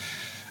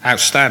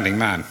 Outstanding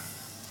man.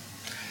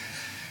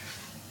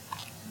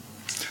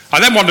 I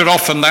then wandered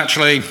off and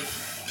actually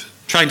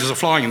trained as a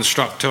flying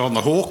instructor on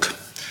the Hawk,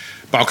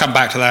 but I'll come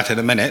back to that in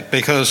a minute,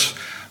 because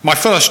my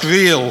first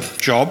real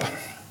job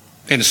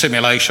in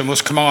simulation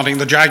was commanding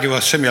the Jaguar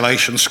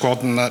simulation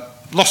squadron at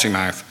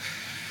Lossiemouth.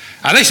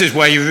 And this is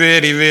where you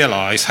really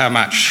realise how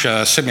much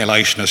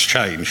simulation has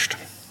changed.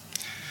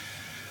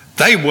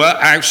 They were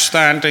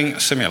outstanding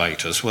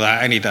simulators,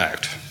 without any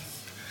doubt.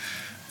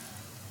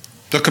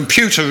 The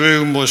computer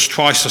room was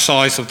twice the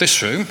size of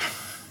this room.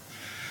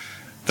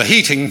 The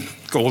heating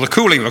or the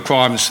cooling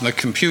requirements in the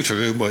computer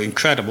room were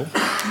incredible.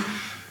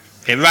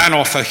 It ran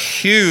off a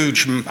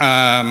huge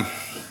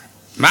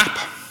map.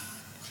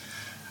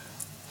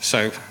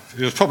 So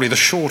it was probably the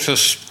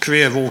shortest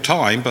career of all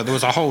time, but there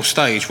was a whole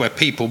stage where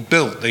people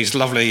built these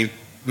lovely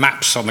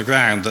maps on the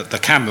ground that the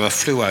camera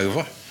flew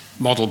over,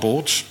 model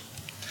boards.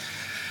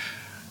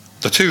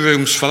 The 2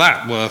 rooms for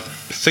that were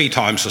 3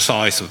 times the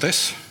size of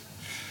this.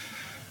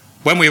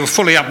 When we were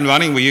fully up and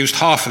running, we used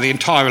half of the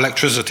entire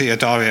electricity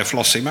at RAF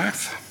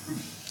Lossiemouth.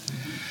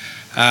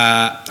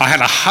 I had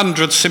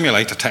 100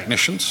 simulator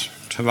technicians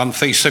to run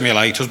these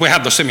simulators. We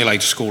had the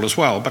simulator school as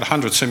well, but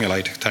 100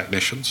 simulator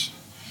technicians.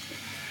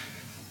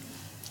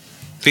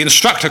 The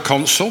instructor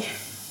console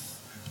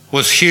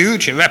was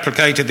huge. It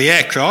replicated the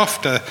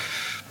aircraft,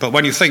 but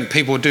when you think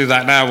people would do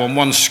that now on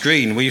one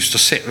screen, we used to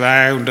sit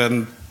around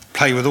and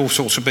play with all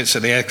sorts of bits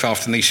of the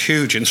aircraft in these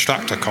huge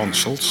instructor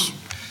consoles.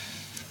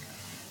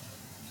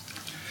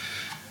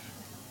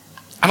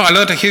 And I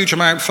learned a huge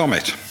amount from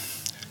it.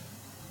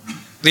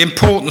 The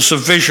importance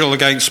of visual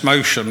against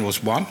motion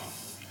was one.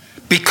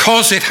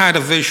 Because it had a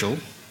visual,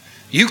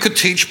 you could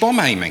teach bomb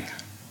aiming.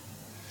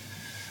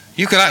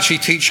 You could actually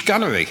teach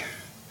gunnery.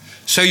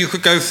 So you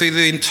could go through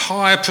the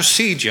entire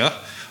procedure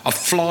of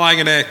flying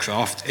an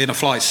aircraft in a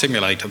flight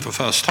simulator for the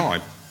first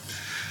time.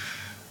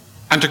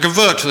 And to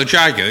convert to the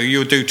Jaguar, you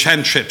would do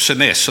 10 trips in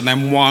this and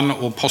then 1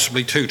 or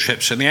possibly 2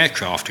 trips in the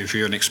aircraft if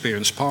you're an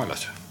experienced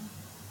pilot.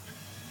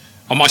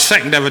 On my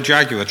second ever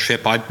Jaguar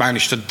trip, I'd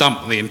managed to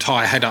dump the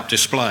entire head-up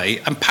display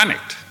and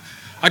panicked.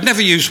 I'd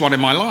never used one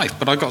in my life,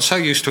 but I got so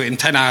used to it in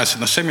 10 hours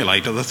in the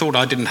simulator, the thought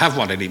I didn't have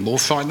one anymore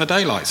frightened the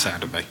daylights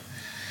out of me.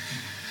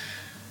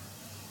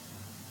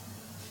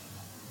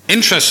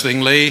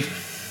 Interestingly,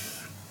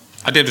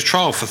 I did a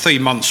trial for 3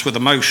 months with a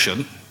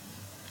motion,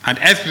 and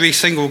every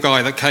single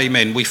guy that came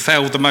in, we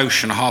failed the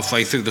motion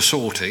halfway through the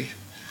sortie,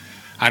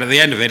 and at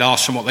the end of it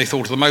asked them what they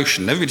thought of the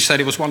motion. Everybody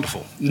said it was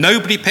wonderful.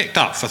 Nobody picked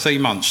up for 3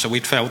 months, so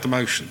we'd failed the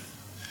motion.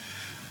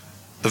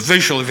 The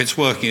visual, if it's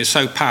working, is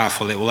so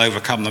powerful it will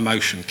overcome the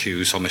motion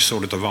cues on this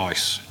sort of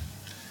device.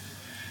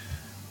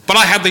 But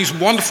I had these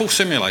wonderful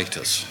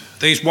simulators,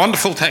 these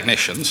wonderful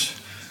technicians,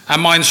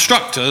 and my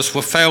instructors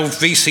were failed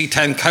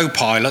VC-10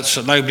 co-pilots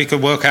that nobody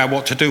could work out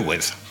what to do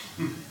with.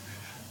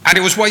 And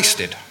it was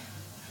wasted.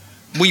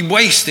 We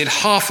wasted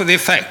half of the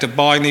effect of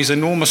buying these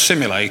enormous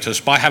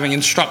simulators by having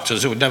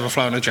instructors who had never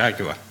flown a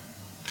Jaguar.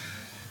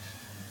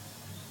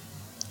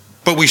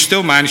 But we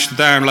still managed to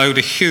download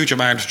a huge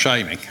amount of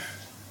training.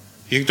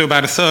 You can do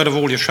about 1/3 of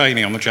all your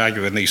training on the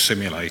Jaguar in these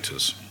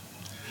simulators.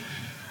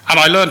 And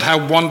I learned how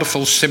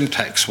wonderful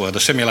Simtex were, the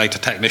simulator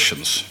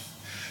technicians.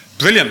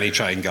 Brilliantly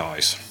trained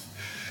guys.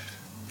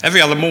 Every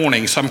other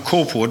morning, some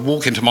corporal would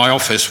walk into my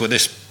office with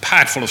this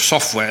pad full of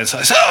software and say,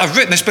 "Oh, I've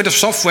written this bit of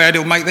software,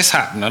 it'll make this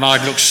happen." And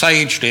I'd look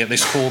sagely at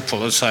this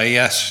corporal and say,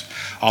 "Yes,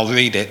 I'll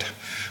read it."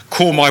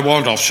 Call my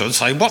warrant officer and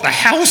say, "What the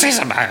hell's this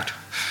about?"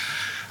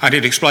 And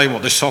he'd explain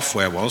what this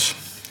software was.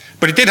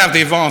 But it did have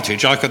the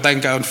advantage, I could then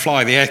go and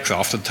fly the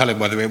aircraft and tell him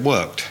whether it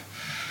worked.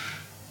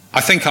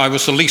 I think I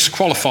was the least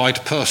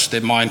qualified person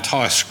in my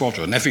entire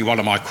squadron. Every one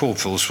of my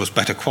corporals was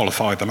better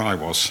qualified than I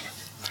was.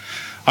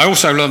 I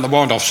also learned the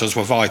warrant officers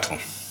were vital.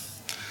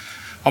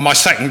 On my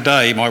second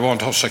day, my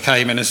warrant officer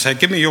came in and said,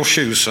 "Give me your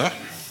shoes, sir."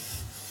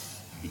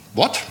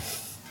 What?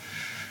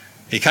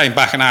 He came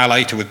back an hour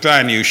later with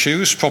brand new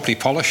shoes, properly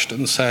polished,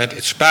 and said,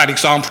 "It's a bad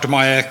example to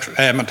my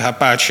airmen to have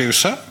bad shoes,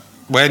 sir.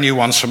 Wear new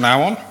ones from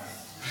now on."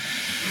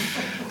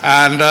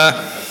 And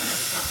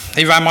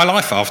he ran my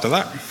life after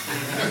that.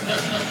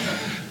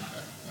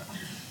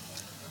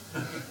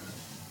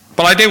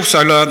 But I did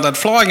also learn that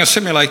flying a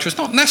simulator is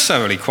not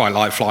necessarily quite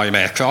like flying an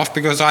aircraft,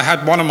 because I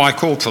had one of my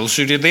corporals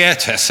who did the air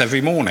tests every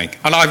morning,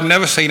 and I've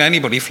never seen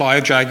anybody fly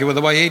a Jaguar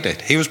the way he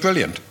did. He was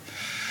brilliant.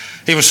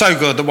 He was so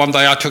good that one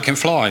day I took him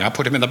flying. I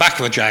put him in the back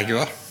of a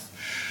Jaguar,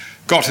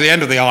 got to the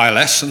end of the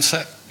ILS and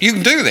said, "You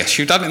can do this,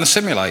 you've done it in the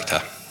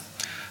simulator."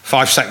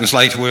 5 seconds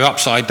later, we were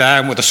upside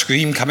down with a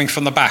scream coming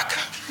from the back,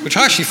 which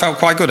I actually felt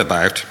quite good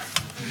about.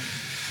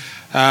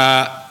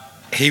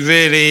 He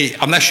really,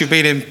 unless you've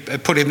been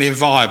put in the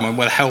environment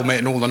with a helmet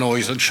and all the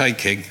noise and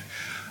shaking,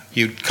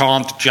 you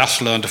can't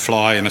just learn to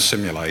fly in a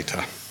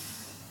simulator.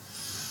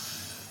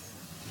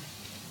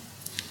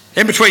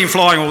 In between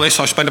flying all this,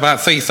 I spent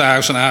about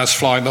 3,000 hours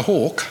flying the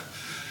Hawk.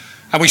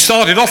 And we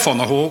started off on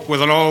the Hawk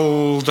with an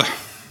old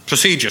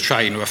procedure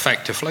trainer,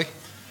 effectively.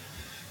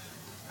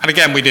 And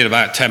again, we did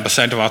about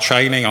 10% of our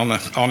training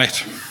on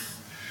it.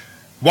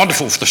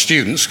 Wonderful for the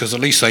students, because at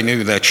least they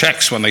knew their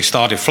checks when they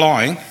started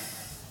flying.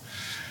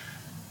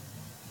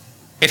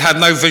 It had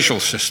no visual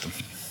system.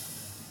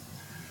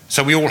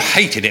 So we all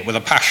hated it with a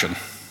passion.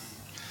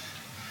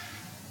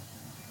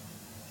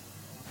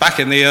 Back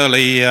in the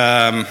early,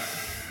 in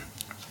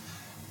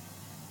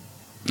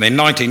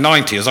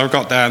 1990, as I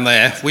got down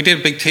there, we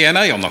did a big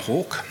TNA on the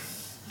Hawk.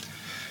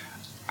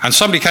 And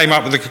somebody came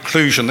up with the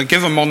conclusion that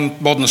given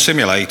modern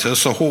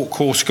simulators, the Hawk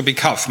course could be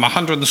cut from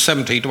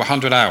 170 to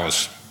 100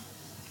 hours.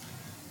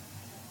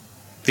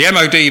 The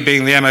MOD,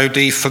 being the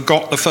MOD,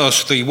 forgot the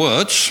first 3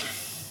 words.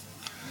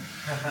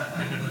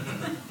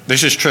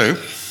 This is true.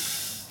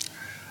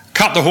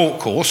 Cut the Hawk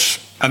course,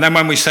 and then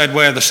when we said,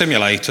 "Where are the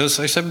simulators?"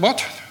 they said,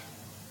 "What?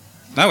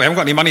 No, we haven't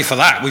got any money for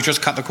that, we've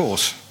just cut the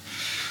course."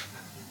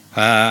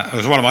 It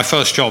was one of my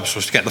first jobs,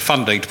 was to get the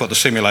funding to put the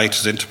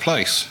simulators into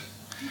place.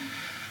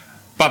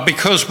 But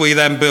because we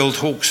then built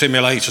Hawk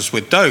simulators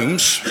with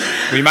domes,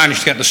 we managed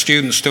to get the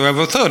students to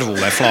over 1/3 of all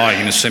their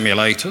flying in the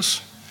simulators.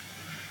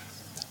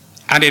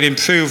 And it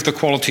improved the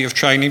quality of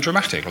training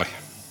dramatically.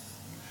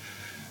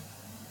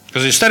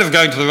 Because instead of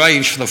going to the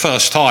range for the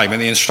first time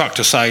and the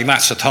instructor saying,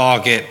 that's a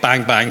target,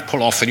 bang, bang,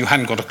 pull off, and you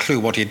hadn't got a clue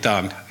what he'd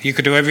done, you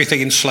could do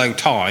everything in slow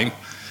time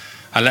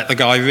and let the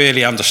guy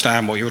really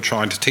understand what you were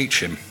trying to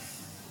teach him.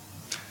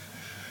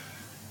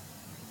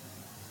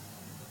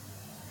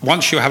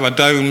 Once you have a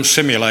dome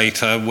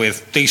simulator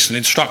with decent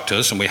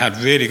instructors, and we had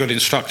really good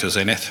instructors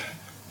in it,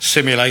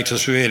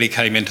 simulators really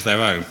came into their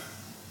own.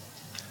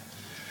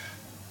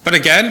 But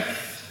again,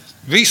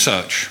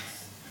 research.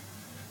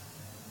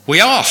 We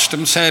asked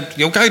and said,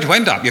 you're going to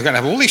end up, you're going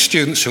to have all these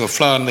students who have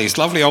flown these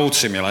lovely old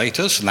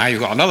simulators, and now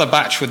you've got another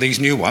batch with these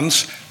new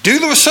ones. Do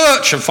the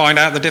research and find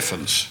out the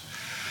difference.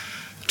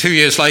 2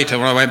 years later,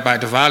 when I went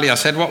back to Valley, I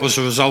said, what was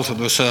the result of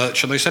the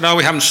research? And they said, oh,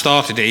 we haven't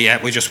started it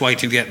yet, we're just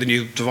waiting to get the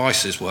new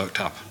devices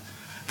worked up.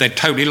 They'd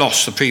totally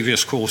lost the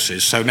previous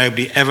courses, so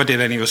nobody ever did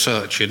any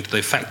research into the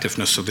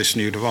effectiveness of this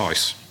new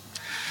device.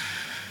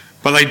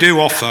 But they do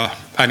offer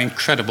an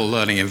incredible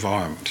learning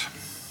environment.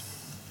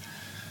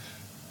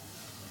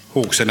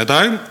 Hawks in a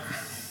dome.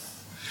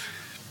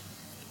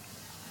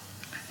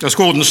 As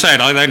Gordon said,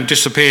 I then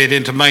disappeared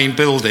into main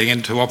building,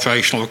 into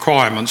operational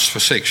requirements for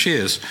 6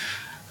 years.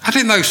 And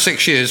in those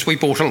 6 years, we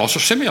bought a lot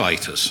of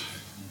simulators.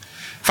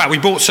 In fact, we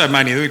bought so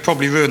many that we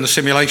probably ruined the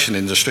simulation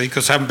industry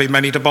because there haven't been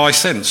many to buy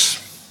since.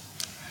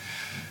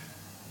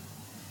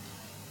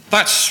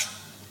 That's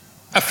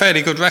a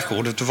fairly good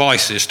record of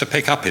devices to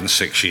pick up in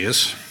 6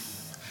 years.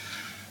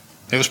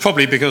 It was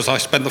probably because I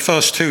spent the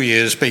first 2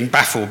 years being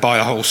baffled by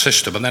a whole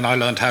system, and then I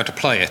learned how to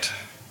play it.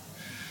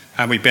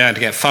 And we began to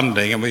get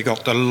funding, and we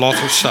got a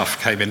lot of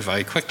stuff came in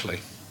very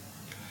quickly.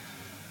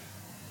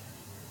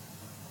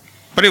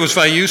 But it was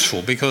very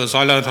useful because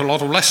I learned a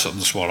lot of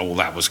lessons while all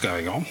that was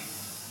going on.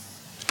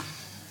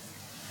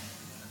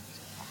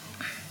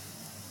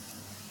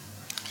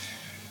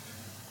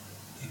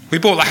 We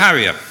bought the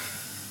Harrier.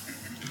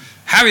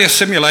 Harrier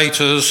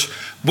simulators.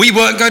 We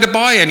weren't going to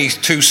buy any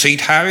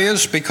two-seat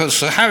Harriers because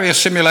the Harrier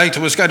simulator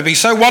was going to be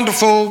so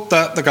wonderful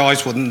that the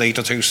guys wouldn't need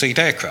a two-seat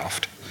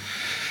aircraft,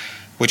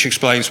 which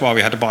explains why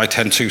we had to buy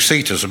 10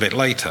 two-seaters a bit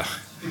later.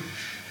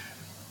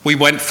 We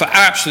went for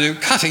absolute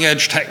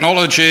cutting-edge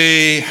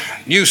technology,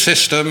 new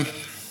system,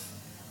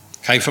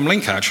 came from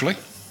Link actually.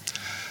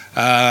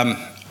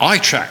 Eye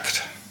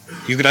tracked.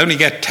 You could only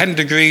get 10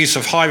 degrees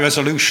of high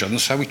resolution,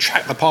 so we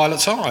tracked the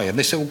pilot's eye, and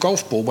this little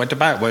golf ball went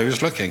about where he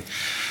was looking.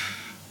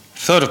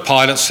 Third of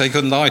pilots, they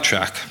couldn't eye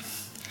track.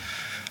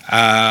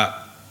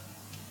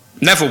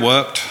 Never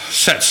worked,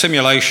 set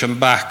simulation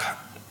back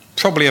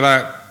probably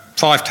about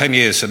 5-10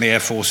 years in the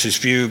Air Force's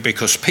view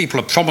because people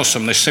had promised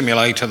them this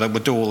simulator that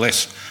would do all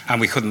this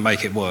and we couldn't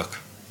make it work.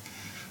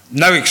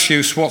 No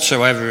excuse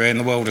whatsoever in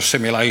the world of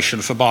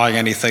simulation for buying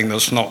anything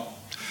that's not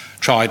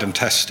tried and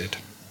tested.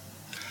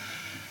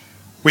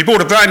 We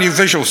bought a brand new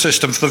visual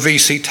system for the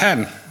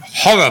VC-10.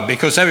 Horror,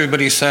 because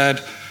everybody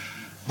said,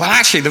 well,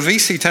 actually, the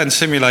VC-10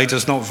 simulator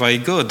is not very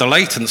good. The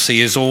latency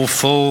is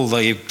awful.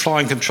 The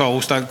flying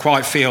controls don't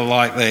quite feel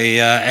like the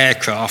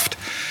aircraft.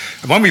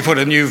 And when we put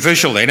a new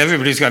visual in,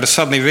 everybody's going to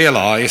suddenly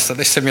realise that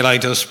this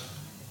simulator's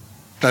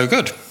no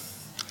good.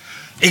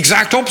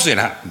 Exact opposite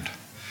happened.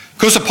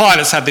 Because the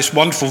pilots had this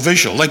wonderful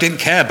visual, they didn't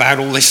care about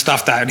all this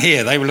stuff down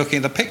here. They were looking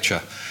at the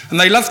picture, and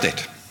they loved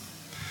it.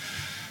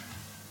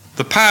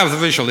 The power of the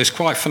visual is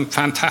quite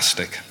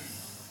fantastic.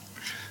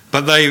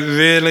 But they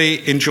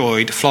really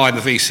enjoyed flying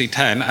the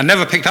VC-10 and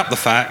never picked up the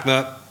fact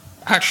that,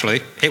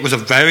 actually, it was a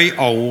very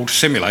old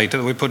simulator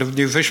that we put a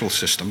new visual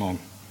system on.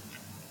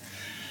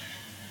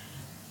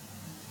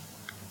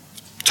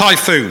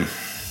 Typhoon.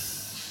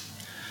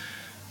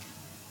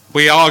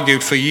 We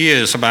argued for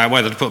years about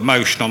whether to put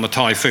motion on the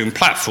Typhoon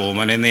platform,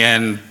 and in the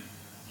end,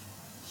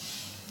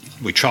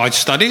 we tried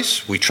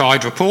studies, we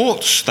tried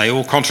reports, they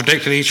all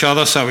contradicted each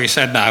other, so we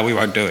said, no, we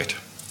won't do it.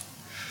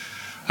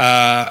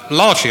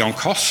 Largely on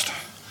cost.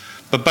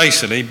 But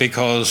basically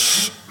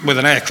because with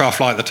an aircraft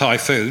like the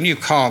Typhoon, you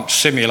can't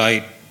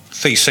simulate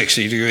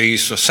 360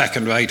 degrees a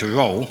second rate of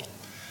roll.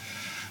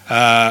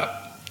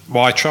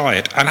 Why try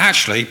it? And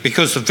actually,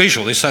 because the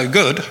visual is so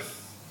good,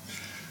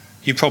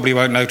 you probably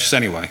won't notice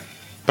anyway.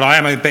 But I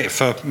am a bit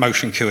for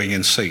motion cueing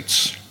in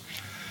seats.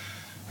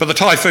 But the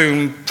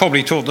Typhoon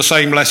probably taught the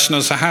same lesson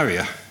as the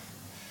Harrier.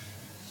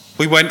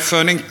 We went for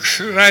an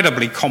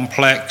incredibly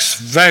complex,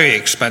 very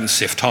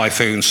expensive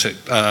Typhoon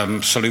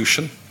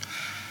solution,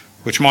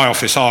 which my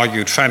office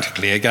argued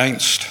frantically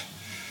against.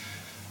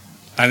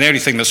 And the only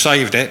thing that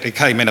saved it, it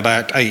came in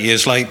about 8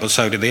 years late, but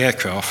so did the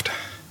aircraft.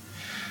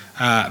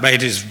 But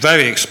it is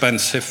very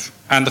expensive,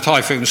 and the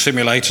Typhoon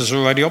simulators are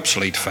already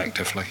obsolete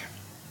effectively.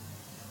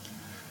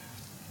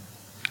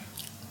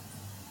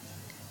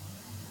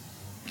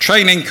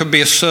 Training can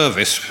be a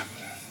service.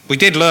 We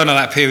did learn in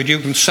that period you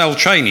can sell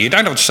training. You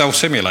don't have to sell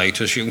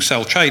simulators, you can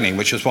sell training,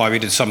 which is why we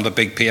did some of the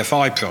big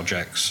PFI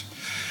projects.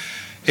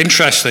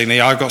 Interestingly,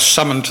 I got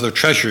summoned to the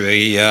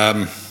Treasury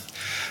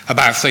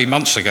about 3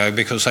 months ago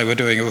because they were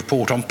doing a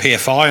report on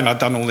PFI, and I'd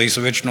done all these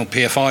original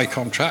PFI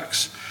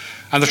contracts.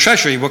 And the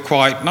Treasury were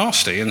quite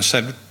nasty and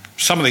said,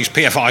 some of these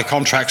PFI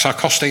contracts are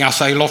costing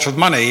us a lot of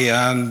money,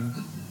 and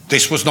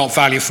this was not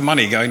value for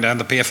money going down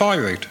the PFI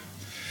route.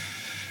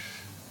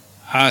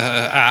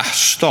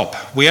 Stop.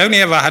 We only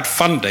ever had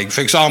funding,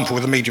 for example,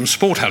 with a medium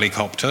sport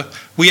helicopter,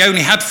 we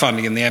only had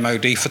funding in the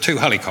MOD for 2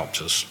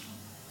 helicopters.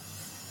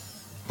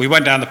 We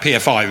went down the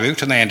PFI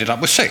route and they ended up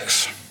with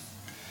 6.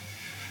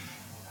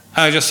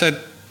 I just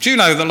said, do you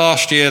know that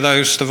last year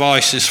those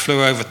devices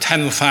flew over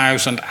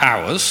 10,000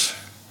 hours?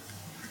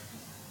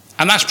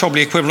 And that's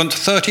probably equivalent to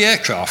 30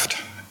 aircraft.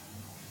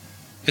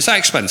 Is that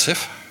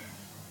expensive?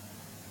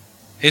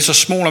 Is a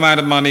small amount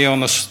of money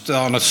on a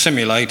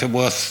simulator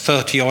worth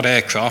 30-odd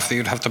aircraft that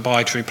you'd have to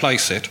buy to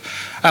replace it?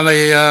 And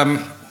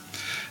the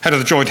head of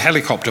the Joint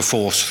Helicopter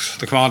Force,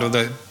 the commander of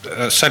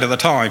the, said at the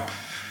time,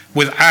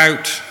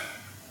 without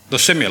the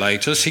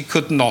simulators, he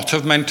could not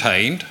have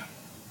maintained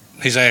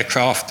his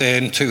aircraft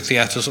in 2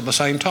 theatres at the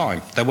same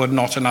time. There were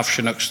not enough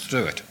Chinooks to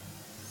do it.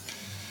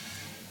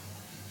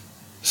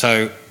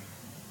 So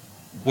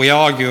we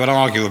argue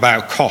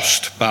about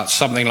cost, but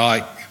something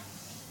like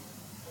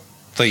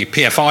the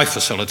PFI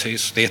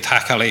facilities, the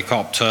attack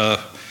helicopter,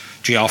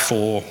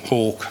 GR4,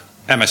 Hawk,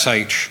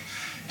 MSH,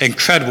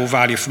 incredible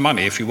value for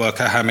money if you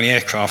work out how many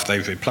aircraft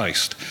they've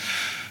replaced.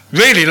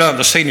 Really learned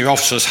the senior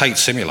officers hate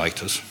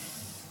simulators.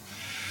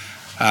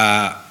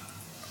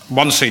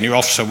 One senior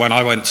officer, when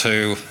I went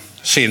to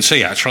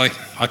CNC actually,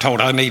 I told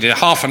I needed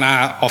half an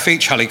hour off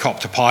each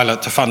helicopter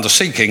pilot to fund a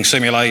Sea King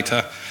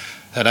simulator.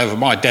 Said, over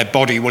my dead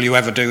body, will you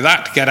ever do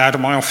that? Get out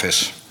of my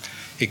office.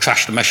 He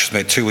crashed the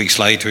Messerschmitt 2 weeks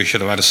later. He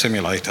should have had a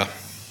simulator.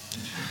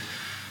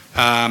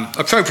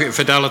 Appropriate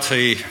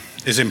fidelity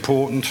is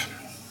important.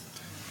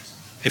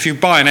 If you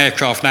buy an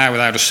aircraft now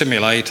without a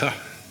simulator,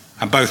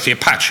 and both the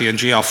Apache and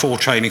GR4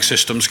 training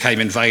systems came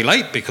in very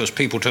late because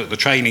people took the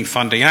training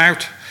funding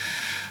out,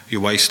 you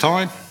waste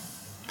time.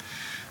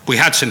 We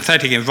had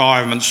synthetic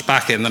environments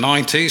back in the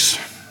 90s,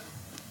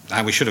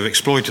 and we should have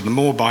exploited them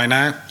more by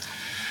now.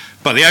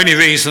 But the only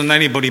reason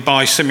anybody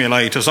buys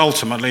simulators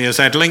ultimately, as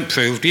Ed Link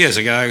proved years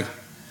ago,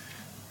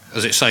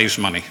 is it saves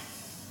money.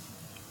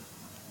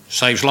 It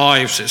saves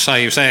lives, it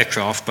saves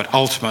aircraft, but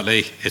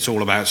ultimately it's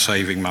all about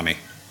saving money.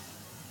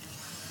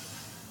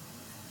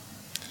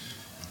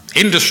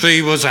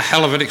 Industry was a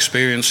hell of an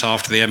experience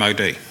after the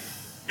MOD.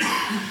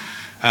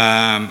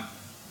 I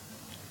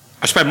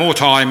spent more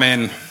time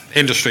in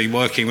industry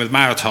working with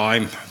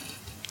Maritime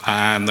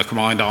and the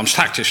Combined Arms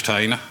Tactics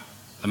Trainer,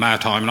 the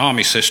Maritime and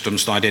Army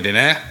systems, than I did in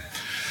air.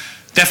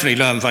 Definitely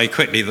learned very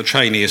quickly the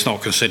trainee is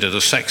not considered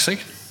as sexy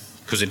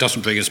because it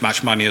doesn't bring as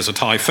much money as a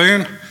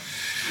Typhoon,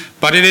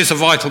 but it is a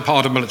vital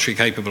part of military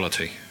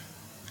capability.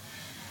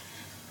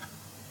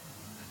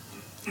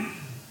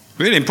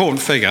 Really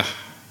important figure.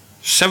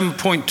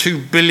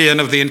 7.2 billion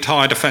of the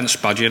entire defence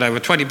budget, over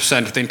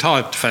 20% of the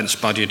entire defence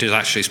budget is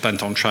actually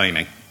spent on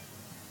training.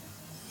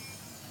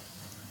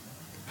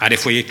 And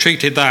if we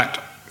treated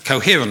that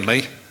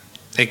coherently,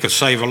 it could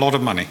save a lot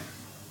of money.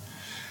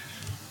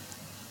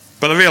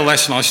 But the real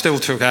lesson I still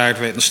took out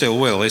of it, and still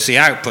will, is the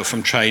output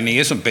from training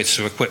isn't bits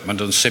of equipment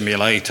and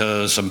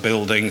simulators and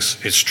buildings,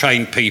 it's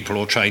trained people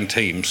or trained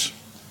teams.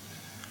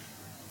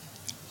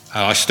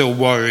 I still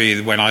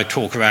worry when I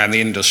talk around the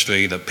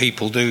industry that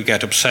people do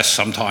get obsessed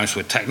sometimes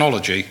with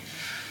technology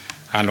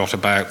and not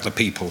about the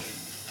people.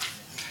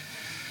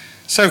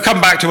 So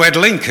come back to Ed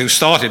Link, who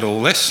started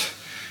all this.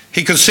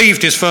 He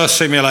conceived his first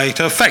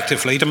simulator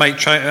effectively to make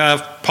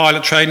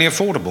pilot training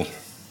affordable.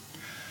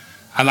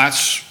 And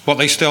that's what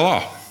they still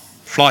are.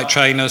 Flight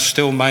trainers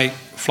still make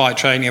flight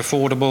training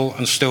affordable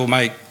and still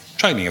make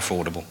training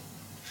affordable.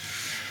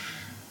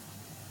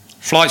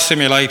 Flight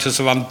simulators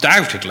have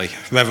undoubtedly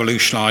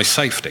revolutionised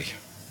safety.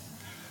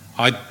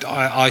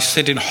 I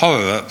sit in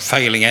horror at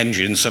failing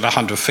engines at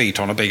 100 feet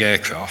on a big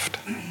aircraft.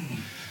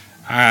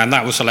 And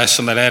that was a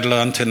lesson that Ed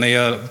learnt in the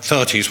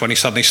 30s when he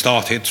suddenly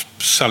started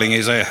selling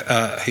his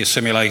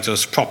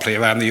simulators properly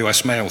around the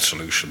US mail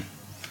solution.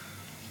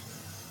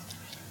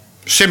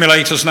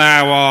 Simulators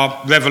now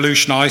are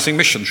revolutionising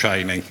mission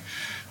training.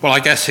 Well, I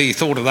guess he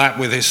thought of that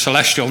with his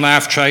Celestial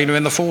Nav trainer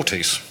in the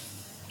 40s.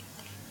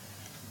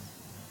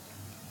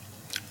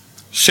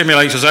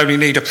 Simulators only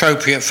need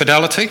appropriate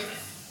fidelity.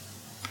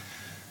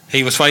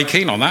 He was very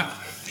keen on that.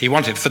 He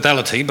wanted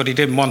fidelity, but he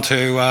didn't want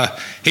to...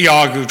 he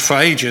argued for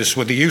ages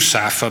with the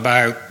USAF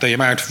about the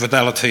amount of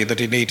fidelity that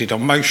he needed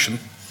on motion.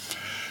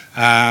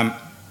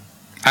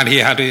 And he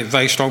had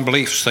very strong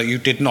beliefs that you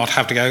did not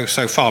have to go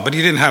so far, but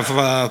he didn't have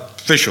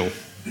visual.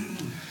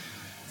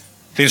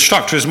 The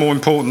instructor is more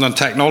important than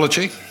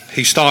technology.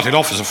 He started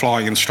off as a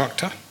flying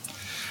instructor.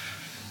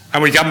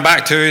 And we come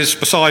back to his,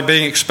 beside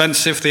being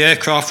expensive, the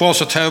aircraft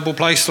was a terrible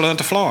place to learn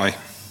to fly.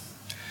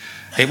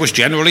 It was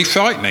generally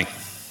frightening.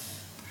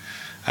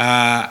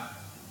 And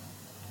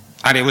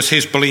it was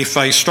his belief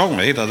very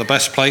strongly that the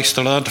best place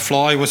to learn to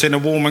fly was in a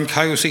warm and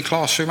cosy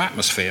classroom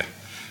atmosphere.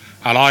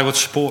 And I would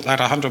support that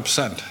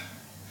 100%.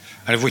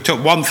 And if we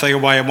took one thing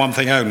away and one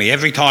thing only,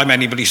 every time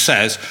anybody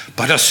says,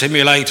 but a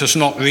simulator's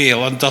not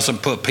real and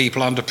doesn't put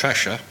people under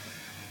pressure,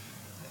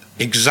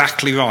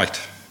 exactly right.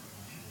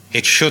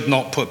 It should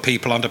not put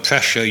people under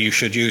pressure. You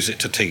should use it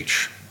to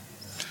teach.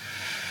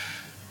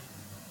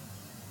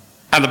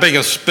 And the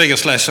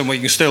biggest lesson we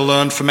can still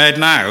learn from Ed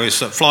now is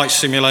that flight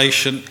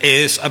simulation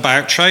is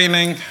about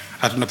training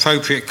at an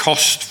appropriate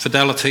cost,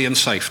 fidelity and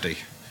safety.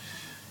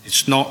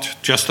 It's not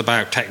just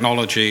about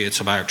technology, it's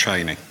about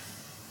training.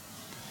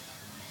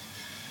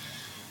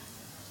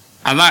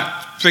 And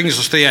that brings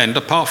us to the end,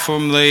 apart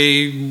from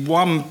the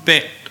one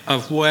bit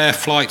of where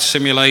flight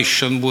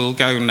simulation will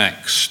go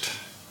next.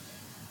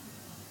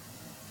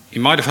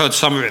 You might have heard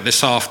some of it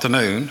this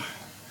afternoon,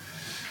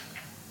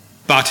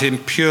 but in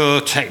pure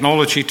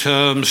technology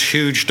terms,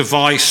 huge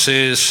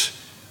devices,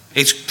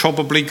 it's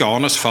probably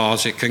gone as far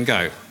as it can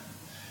go.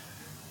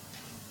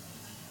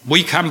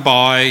 We can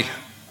buy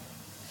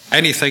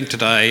anything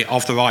today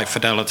of the right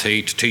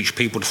fidelity to teach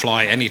people to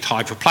fly any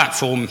type of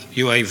platform,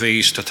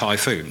 UAVs to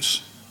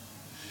Typhoons.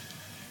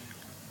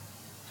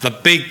 The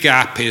big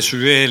gap is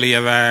really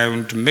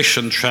around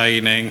mission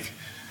training,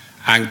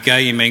 and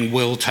gaming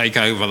will take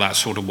over that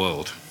sort of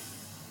world.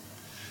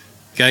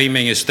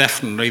 Gaming is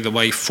definitely the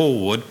way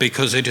forward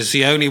because it is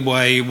the only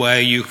way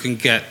where you can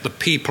get the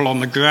people on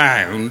the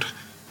ground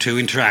to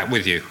interact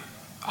with you.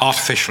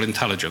 Artificial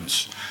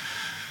intelligence.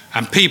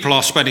 And people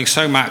are spending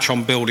so much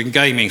on building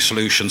gaming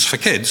solutions for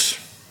kids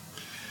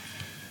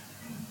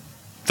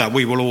that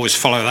we will always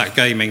follow that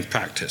gaming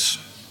practice.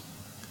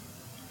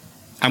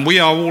 And we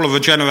are all of a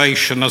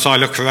generation, as I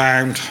look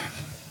around,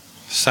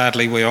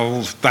 sadly we are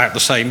all about the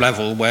same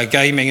level, where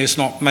gaming is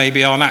not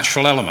maybe our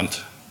natural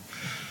element.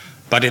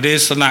 But it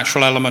is the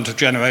natural element of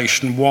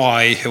Generation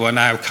Y who are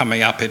now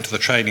coming up into the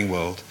training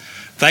world.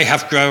 They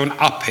have grown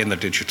up in the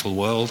digital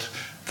world.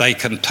 They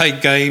can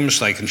take games,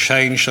 they can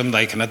change them,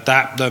 they can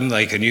adapt them,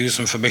 they can use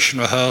them for mission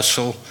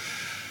rehearsal.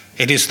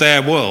 It is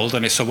their world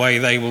and it's a way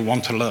they will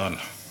want to learn.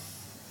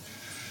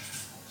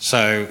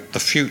 So the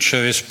future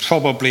is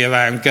probably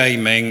around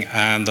gaming,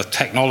 and the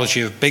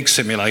technology of big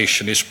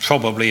simulation is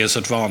probably as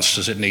advanced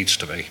as it needs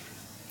to be.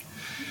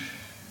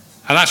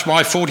 And that's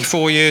my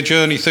 44-year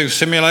journey through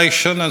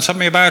simulation and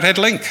something about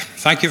EdLink.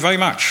 Thank you very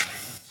much.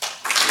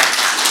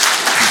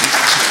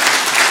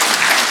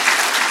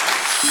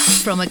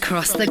 From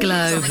across the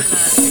globe,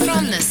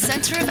 from the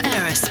centre of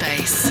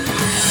aerospace.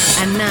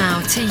 And now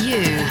to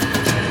you.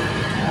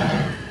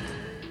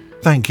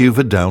 Thank you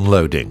for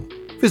downloading.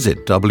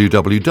 Visit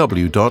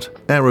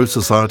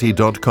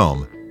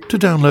www.aerosociety.com to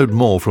download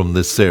more from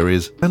this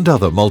series and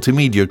other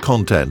multimedia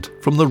content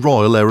from the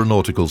Royal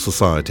Aeronautical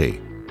Society.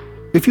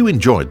 If you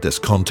enjoyed this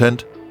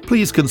content,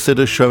 please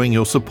consider showing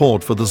your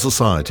support for the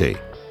Society.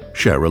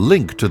 Share a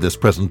link to this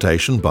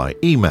presentation by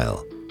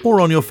email or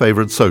on your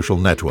favourite social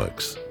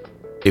networks.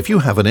 If you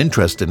have an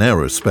interest in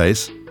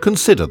aerospace,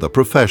 consider the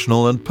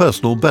professional and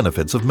personal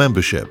benefits of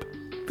membership.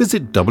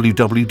 Visit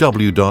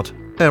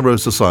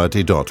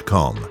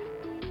www.aerosociety.com.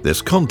 This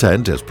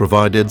content is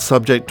provided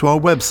subject to our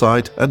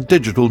website and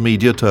digital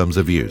media terms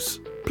of use.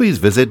 Please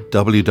visit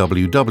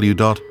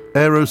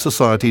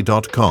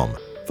www.aerosociety.com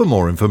for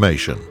more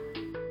information.